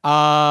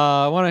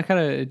 Want to kind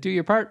of do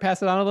your part,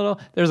 pass it on a little?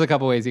 There's a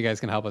couple ways you guys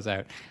can help us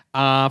out.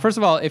 First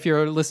of all, if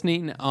you're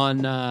listening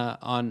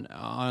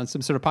on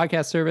some sort of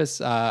podcast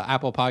service,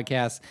 Apple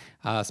Podcasts,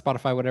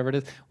 Spotify, whatever it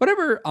is,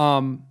 whatever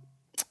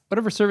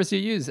service you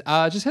use,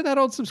 just hit that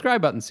old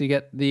subscribe button so you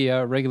get the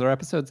regular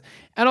episodes.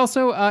 And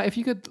also, if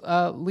you could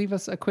leave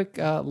us a quick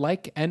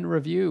like and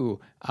review,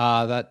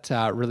 that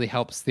really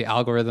helps the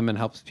algorithm and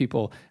helps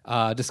people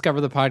discover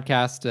the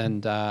podcast,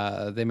 and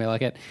they may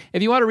like it.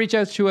 If you want to reach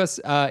out to us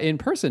in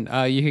person,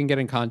 you can get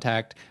in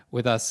contact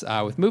with us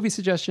with movie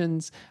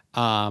suggestions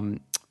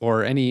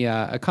or any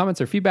comments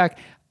or feedback.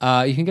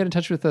 You can get in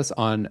touch with us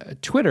on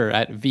Twitter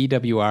at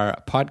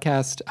VWR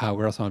Podcast.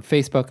 We're also on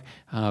Facebook,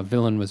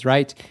 Villain Was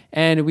Right.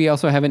 And we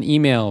also have an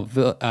email,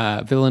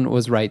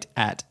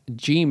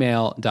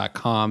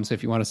 villainwasright@gmail.com. So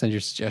if you want to send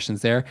your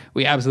suggestions there,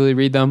 we absolutely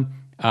read them.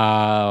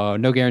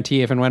 No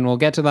guarantee if and when we'll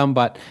get to them,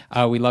 but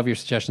we love your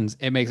suggestions.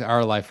 It makes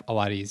our life a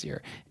lot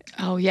easier.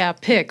 Oh, yeah.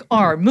 Pick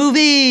our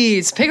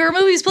movies. Pick our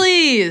movies,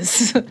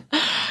 please.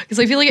 Because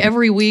I feel like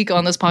every week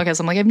on this podcast,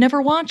 I'm like, I've never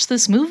watched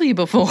this movie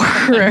before.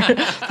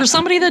 For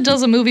somebody that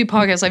does a movie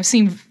podcast, I've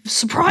seen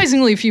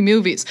surprisingly few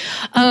movies.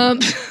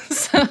 And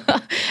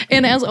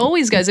as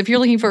always, guys, if you're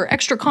looking for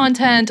extra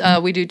content,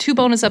 we do 2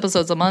 bonus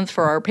episodes a month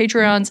for our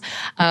Patreons.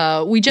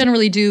 We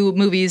generally do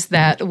movies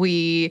that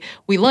we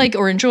like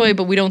or enjoy,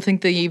 but we don't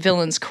think the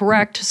villain's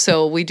correct.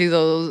 So we do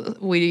those.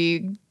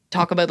 We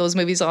talk about those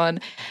movies on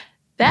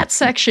that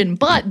section.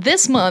 But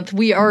this month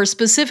we are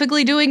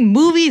specifically doing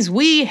movies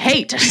we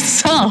hate.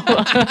 So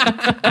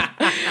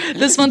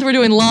this month we're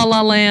doing La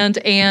La Land,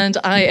 and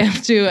I am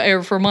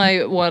doing, for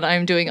my one,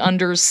 I'm doing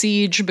Under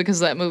Siege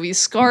because that movie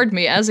scarred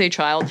me as a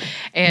child,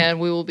 and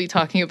we will be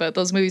talking about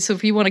those movies. So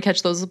if you want to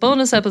catch those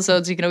bonus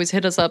episodes, you can always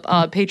hit us up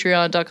on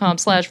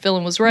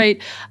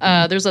patreon.com/villainwasright.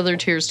 There's other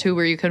tiers too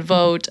where you can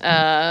vote,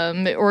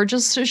 or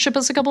just ship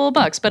us a couple of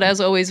bucks. But as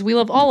always, we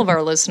love all of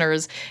our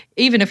listeners,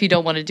 even if you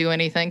don't want to do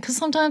anything, because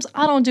sometimes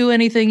I don't do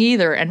anything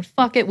either, and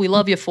fuck it, we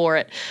love you for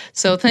it.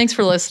 So thanks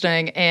for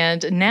listening,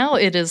 and now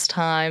it is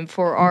time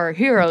for our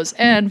heroes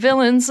and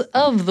villains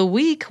of the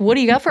week. What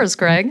do you got for us,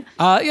 Greg?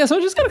 So I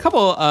just got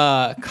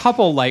a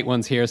couple light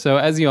ones here. So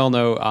as you all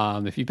know,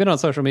 if you've been on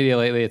social media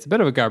lately, it's a bit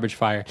of a garbage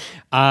fire.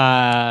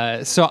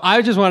 So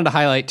I just wanted to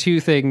highlight 2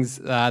 things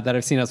that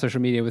I've seen on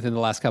social media within the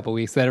last couple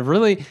weeks that have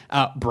really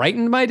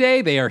brightened my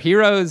day. They are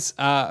heroes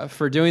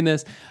for doing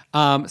this.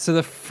 So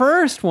the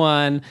first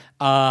one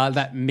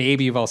that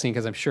maybe you've all seen,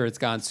 because I'm sure it's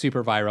gone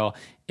super viral,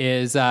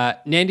 is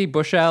Nandi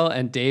Bushell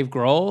and Dave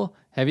Grohl.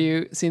 Have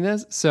you seen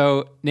this?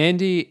 So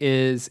Nandi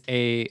is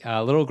a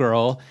little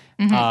girl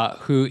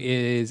who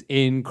is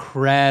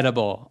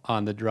incredible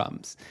on the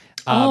drums.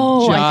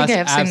 I think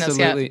I have seen this,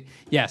 yeah.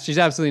 Yeah, she's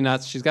absolutely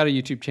nuts. She's got a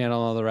YouTube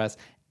channel and all the rest.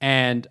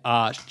 And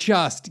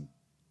just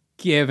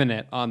giving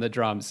it on the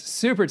drums.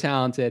 Super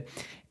talented.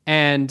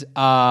 And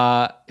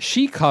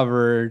she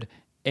covered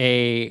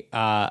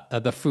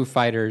the Foo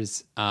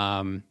Fighters,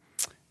 I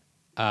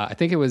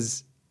think it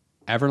was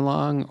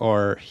Everlong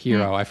or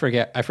Hero. I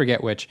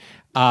forget which.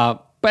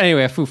 But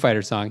anyway, a Foo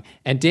Fighters song.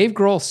 And Dave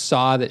Grohl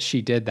saw that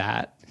she did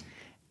that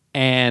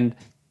and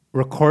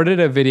recorded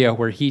a video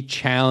where he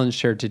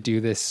challenged her to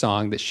do this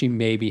song that she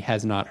maybe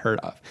has not heard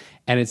of.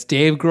 And it's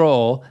Dave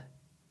Grohl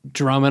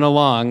drumming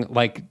along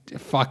like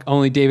fuck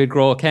only David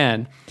Grohl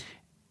can.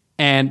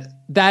 And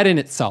that in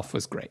itself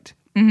was great.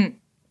 Mm-hmm.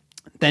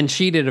 Then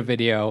she did a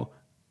video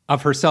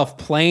of herself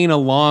playing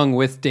along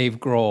with Dave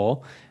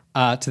Grohl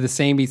to the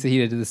same beats that he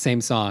did to the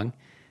same song.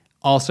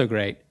 Also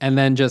great. And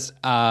then just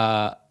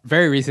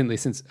very recently,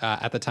 since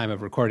at the time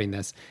of recording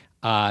this,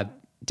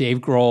 Dave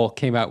Grohl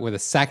came out with a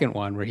second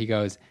one where he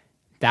goes,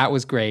 "That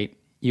was great.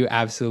 You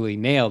absolutely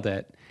nailed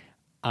it.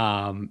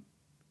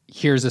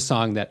 Here's a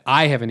song that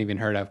I haven't even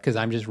heard of because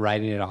I'm just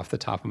writing it off the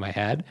top of my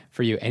head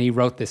for you." And he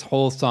wrote this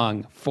whole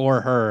song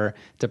for her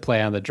to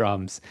play on the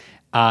drums.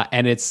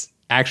 And it's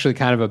actually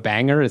kind of a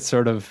banger. It's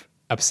sort of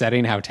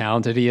upsetting how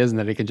talented he is and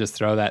that he can just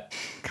throw that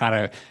kind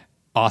of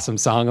awesome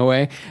song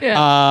away.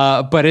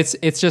 Yeah. But it's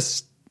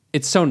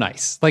so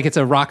nice. Like it's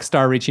a rock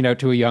star reaching out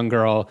to a young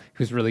girl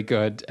who's really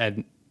good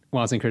and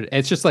wants to encourage.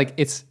 It's just like,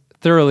 it's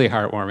thoroughly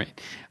heartwarming.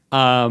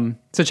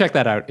 So check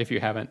that out if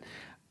you haven't.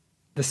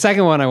 The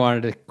second one I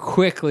wanted to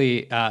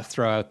quickly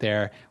throw out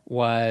there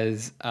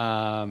was,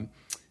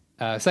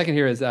 second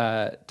here is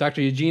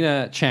Dr.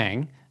 Eugenia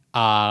Chang,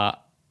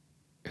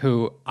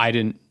 who I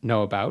didn't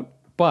know about,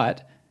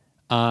 but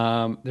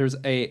there's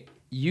a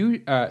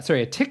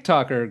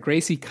TikToker,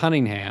 Gracie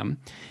Cunningham,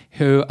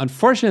 who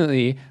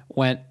unfortunately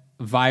went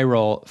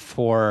viral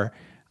for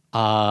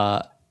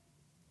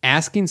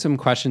asking some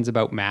questions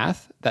about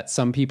math that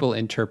some people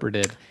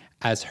interpreted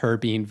as her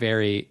being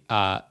very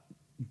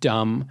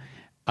dumb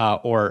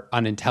or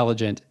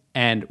unintelligent,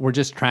 and were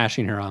just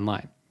trashing her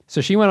online. So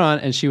she went on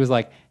and she was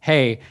like,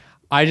 "Hey,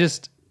 I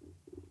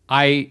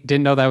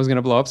didn't know that was going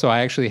to blow up, so I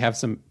actually have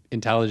some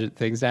intelligent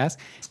things to ask."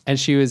 And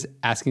she was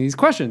asking these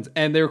questions,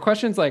 and they were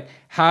questions like,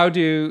 how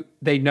do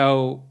they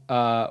know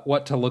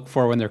what to look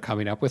for when they're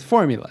coming up with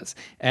formulas?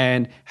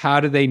 And how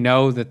do they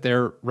know that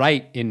they're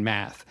right in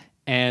math?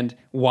 And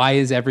why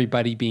is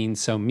everybody being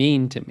so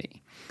mean to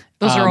me?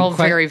 Those are all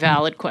very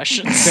valid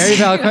questions. Very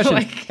valid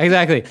questions.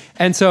 Exactly.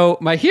 And so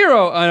my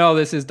hero on all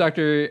this is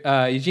Dr.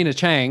 Eugenia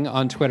Chang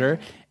on Twitter,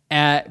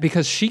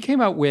 because she came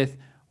out with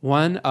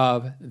one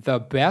of the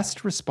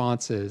best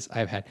responses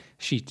I've had.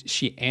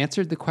 She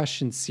answered the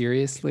question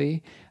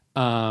seriously,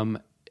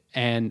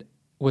 and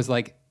was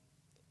like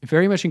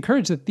very much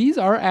encouraged that these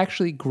are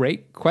actually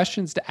great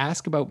questions to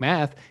ask about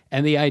math.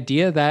 And the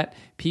idea that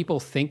people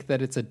think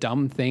that it's a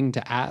dumb thing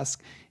to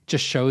ask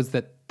just shows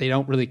that they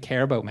don't really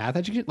care about math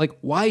education. Like,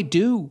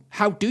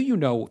 how do you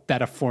know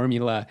that a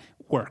formula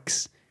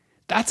works?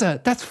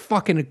 That's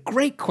fucking a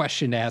great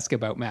question to ask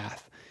about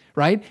math.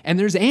 Right? And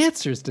there's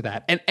answers to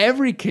that. And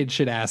every kid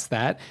should ask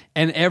that.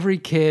 And every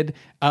kid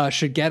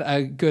should get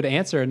a good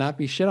answer and not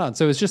be shit on.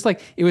 So it's just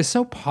like, it was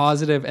so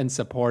positive and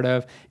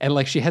supportive. And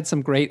like, she had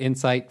some great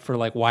insight for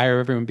like, why are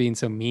everyone being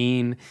so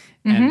mean?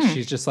 And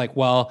she's just like,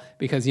 well,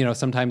 because, you know,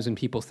 sometimes when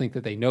people think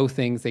that they know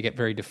things, they get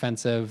very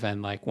defensive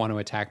and like want to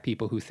attack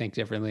people who think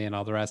differently and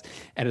all the rest.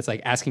 And it's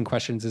like, asking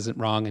questions isn't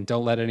wrong. And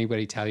don't let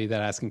anybody tell you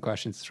that asking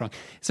questions is wrong.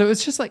 So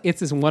it's just like, it's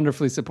this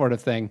wonderfully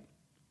supportive thing.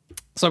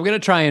 So I'm going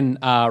to try and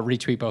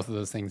retweet both of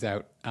those things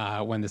out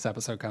when this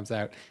episode comes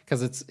out,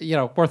 because it's, you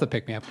know, worth a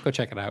pick-me-up. Go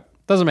check it out.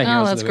 Those are my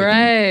heroes. Oh, that's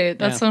great.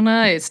 That's so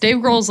nice. Dave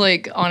Grohl's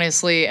like,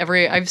 honestly,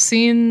 I've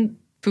seen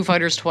Foo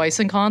Fighters twice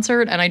in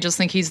concert, and I just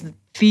think he's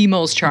the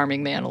most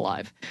charming man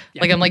alive.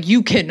 Yeah. Like, I'm like,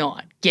 you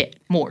cannot get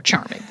more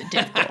charming than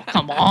Dave Grohl.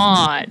 Come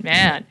on,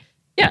 man.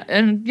 Yeah,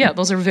 and yeah,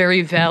 those are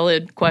very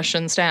valid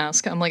questions to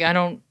ask. I'm like,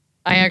 I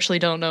actually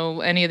don't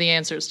know any of the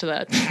answers to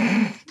that.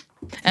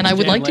 And I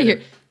would like to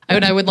hear...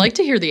 I would like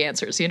to hear the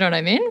answers. You know what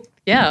I mean?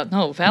 Yeah,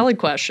 no, valid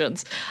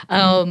questions.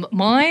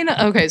 Mine,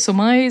 okay, so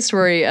my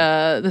story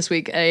this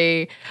week,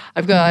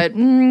 I've got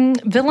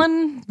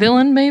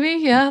villain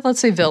maybe? Yeah,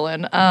 let's say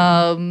villain.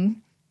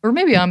 Or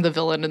maybe I'm the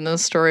villain in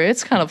this story.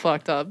 It's kind of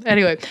fucked up.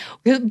 Anyway,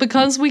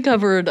 because we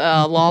covered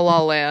La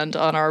La Land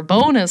on our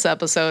bonus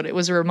episode, it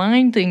was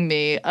reminding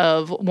me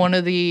of one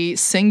of the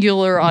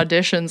singular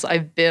auditions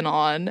I've been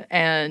on,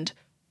 and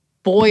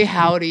boy,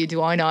 howdy,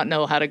 do I not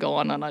know how to go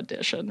on an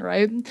audition,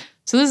 right?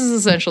 So this is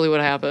essentially what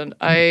happened.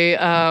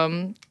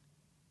 I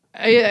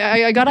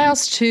got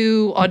asked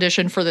to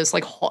audition for this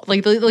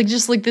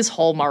just this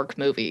Hallmark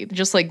movie,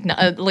 just like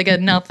a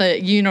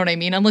nothing, you know what I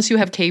mean? Unless you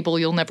have cable,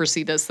 you'll never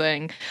see this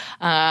thing,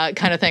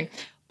 kind of thing.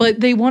 But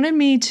they wanted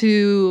me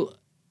to.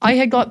 I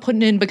had got put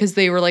in because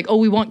they were like, oh,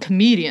 we want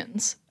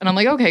comedians. And I'm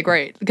like, okay,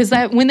 great. Because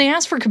that when they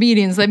ask for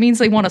comedians, that means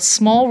they want a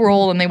small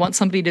role and they want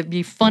somebody to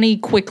be funny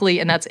quickly,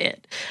 and that's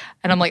it.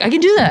 And I'm like, I can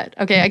do that.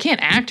 Okay, I can't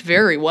act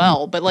very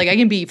well, but like I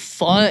can be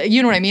fun.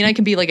 You know what I mean? I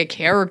can be like a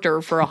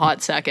character for a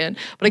hot second,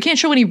 but I can't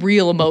show any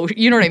real emotion.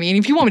 You know what I mean?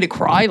 If you want me to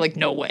cry, like,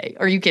 no way.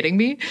 Are you kidding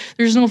me?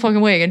 There's no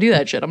fucking way I can do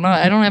that shit.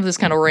 I don't have this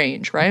kind of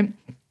range, right?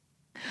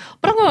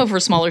 But I'll go for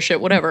smaller shit,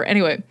 whatever.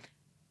 Anyway.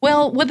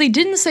 Well, what they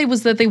didn't say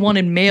was that they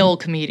wanted male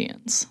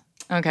comedians,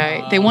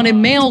 okay? They wanted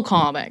male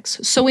comics.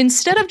 So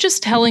instead of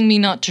just telling me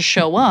not to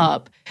show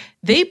up,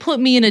 they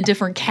put me in a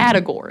different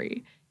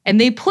category.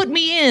 And they put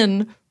me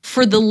in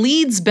for the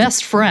lead's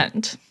best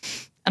friend.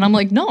 And I'm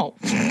like, no,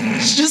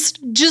 just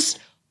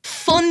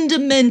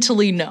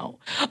fundamentally no.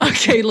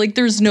 Okay, like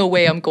there's no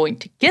way I'm going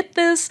to get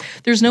this.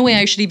 There's no way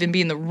I should even be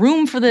in the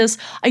room for this.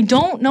 I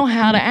don't know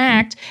how to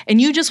act.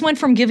 And you just went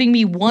from giving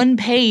me 1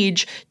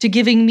 page to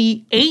giving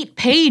me 8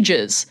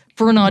 pages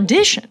for an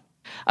audition.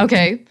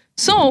 Okay,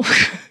 so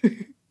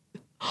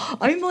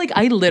I'm like,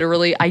 I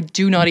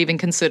do not even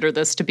consider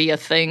this to be a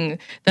thing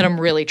that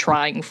I'm really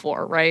trying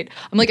for, right?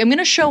 I'm like, I'm going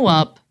to show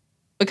up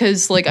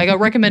because like I got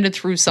recommended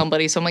through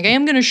somebody. So I'm like, I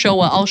am going to show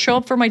up. I'll show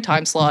up for my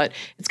time slot.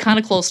 It's kind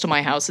of close to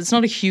my house. It's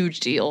not a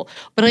huge deal,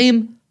 but I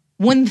am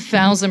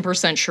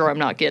 1000% sure I'm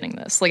not getting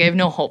this. Like I have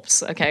no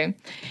hopes. Okay.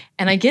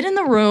 And I get in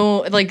the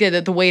room, like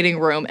the waiting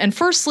room. And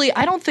firstly,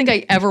 I don't think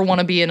I ever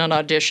want to be in an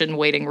audition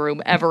waiting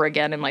room ever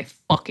again in my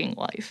fucking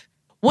life.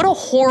 What a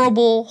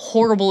horrible,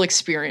 horrible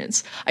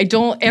experience.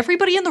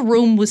 Everybody in the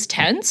room was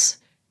tense.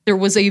 There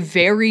was a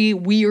very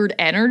weird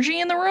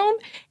energy in the room.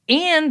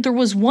 And there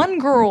was one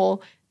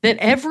girl that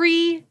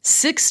every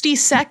 60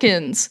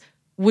 seconds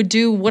would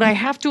do what I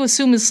have to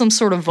assume is some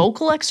sort of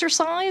vocal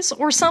exercise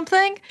or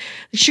something.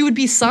 She would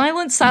be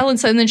silent,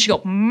 and then she'd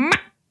go, and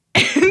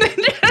then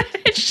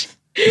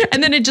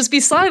it'd just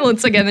be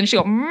silence again, and she'd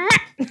go, and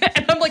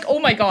I'm like, oh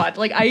my God,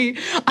 like I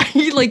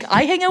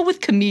hang out with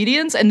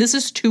comedians, and this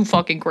is too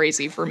fucking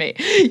crazy for me.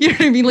 You know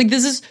what I mean? Like,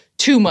 this is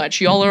too much.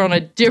 Y'all are on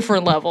a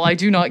different level. I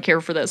do not care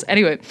for this.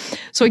 Anyway,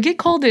 so I get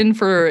called in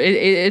for,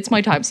 it's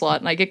my time slot,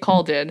 and I get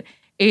called in.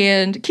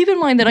 And keep in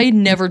mind that I had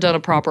never done a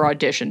proper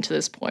audition to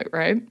this point,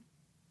 right?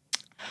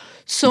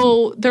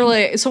 So they're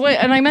like,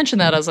 and I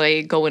mentioned that as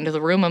I go into the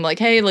room. I'm like,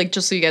 hey, like,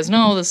 just so you guys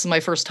know, this is my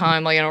first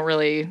time. Like, I don't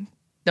really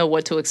know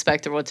what to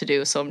expect or what to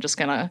do. So I'm just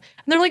gonna,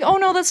 and they're like, oh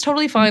no, that's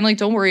totally fine. Like,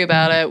 don't worry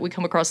about it. We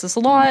come across this a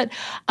lot.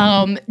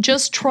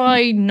 Just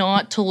try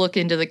not to look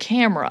into the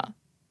camera.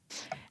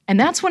 And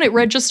that's when it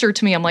registered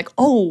to me. I'm like,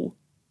 oh,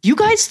 you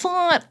guys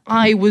thought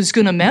I was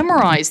gonna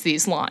memorize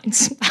these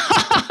lines.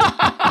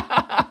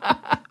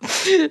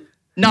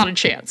 Not a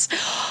chance.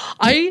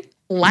 I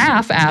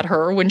laugh at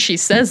her when she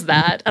says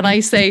that, and I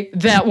say,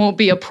 that won't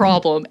be a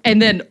problem,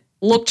 and then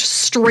looked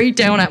straight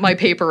down at my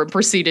paper and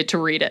proceeded to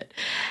read it.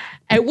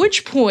 At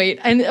which point,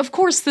 and of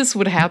course this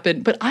would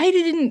happen, but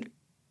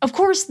of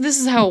course this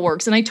is how it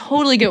works, and I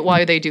totally get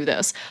why they do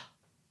this,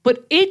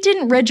 but it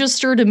didn't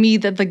register to me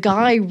that the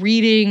guy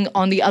reading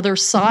on the other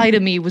side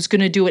of me was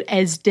going to do it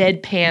as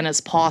deadpan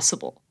as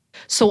possible.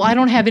 so I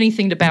don't have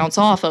anything to bounce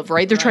off of,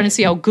 right? They're trying to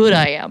see how good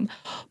I am.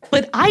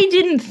 But I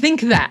didn't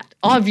think that,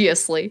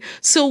 obviously.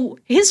 So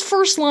his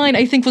first line,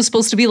 I think, was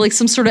supposed to be like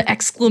some sort of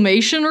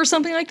exclamation or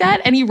something like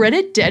that. And he read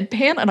it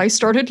deadpan, and I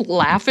started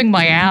laughing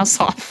my ass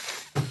off.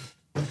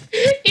 In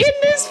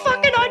this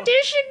fucking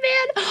audition,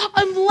 man.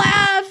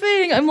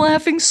 I'm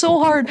laughing so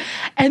hard.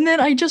 And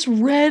then I just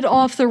read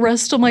off the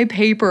rest of my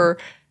paper,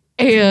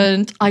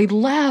 and I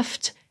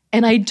left.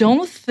 And I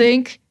don't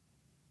think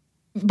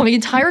my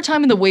entire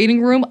time in the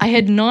waiting room, I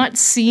had not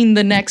seen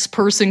the next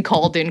person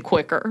called in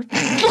quicker.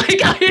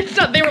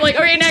 They were like,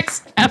 okay,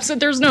 next. Absent,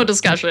 there's no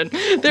discussion.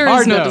 There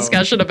is no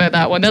discussion about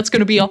that one. That's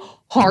going to be a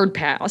hard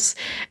pass.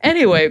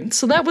 Anyway,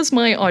 so that was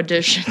my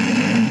audition.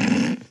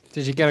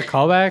 Did you get a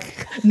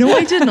callback? No,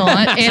 I did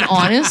not. And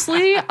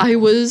honestly, it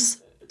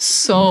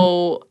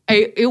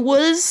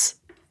was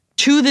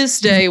to this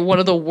day one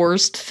of the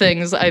worst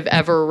things I've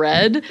ever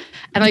read.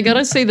 And I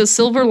gotta say, the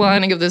silver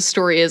lining of this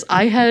story is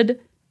I had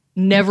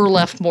never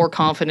left more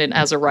confident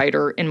as a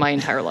writer in my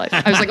entire life.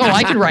 I was like,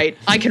 I can write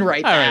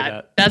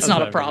that. That's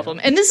not a problem.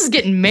 And this is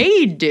getting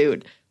made,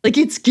 dude. Like,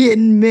 it's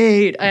getting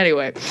made.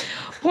 Anyway,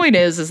 point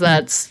is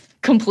that's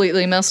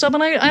completely messed up,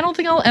 and I don't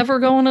think I'll ever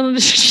go on an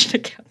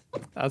audition again.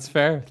 That's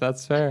fair.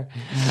 That's great.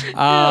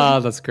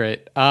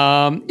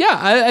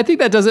 I think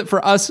that does it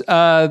for us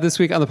this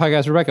week on the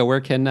podcast. Rebecca,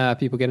 where can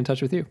people get in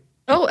touch with you?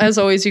 Oh, as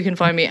always, you can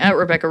find me at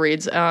Rebecca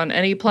Reeds on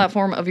any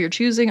platform of your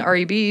choosing,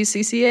 REBCCAREEDS.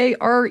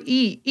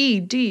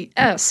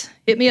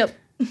 Hit me up.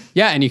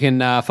 Yeah, and you can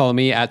follow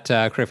me at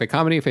Crickfae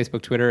Comedy,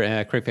 Facebook, Twitter,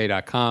 and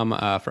crickfae.com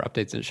for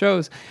updates and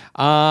shows.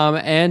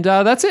 And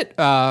that's it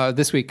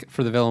this week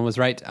for The Villain Was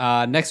Right.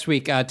 Next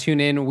week,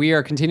 tune in. We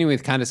are continuing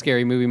with Kinda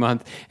Scary Movie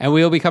Month, and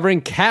we'll be covering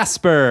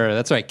Casper.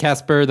 That's right,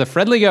 Casper the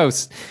Friendly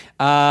Ghost.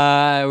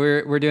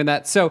 We're doing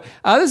that. So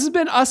this has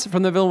been us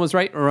from The Villain Was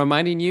Right,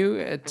 reminding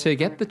you to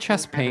get the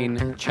chest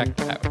pain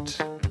checked out.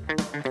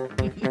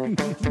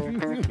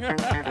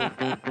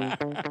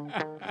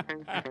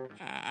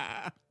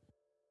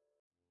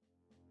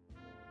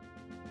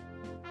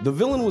 The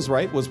Villain Was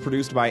Right was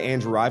produced by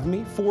Andrew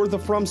Ivamy for the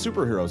From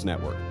Superheroes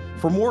Network.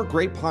 For more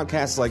great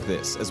podcasts like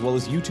this, as well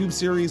as YouTube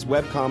series,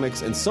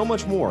 webcomics, and so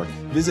much more,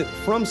 visit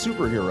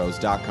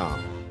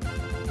FromSuperheroes.com.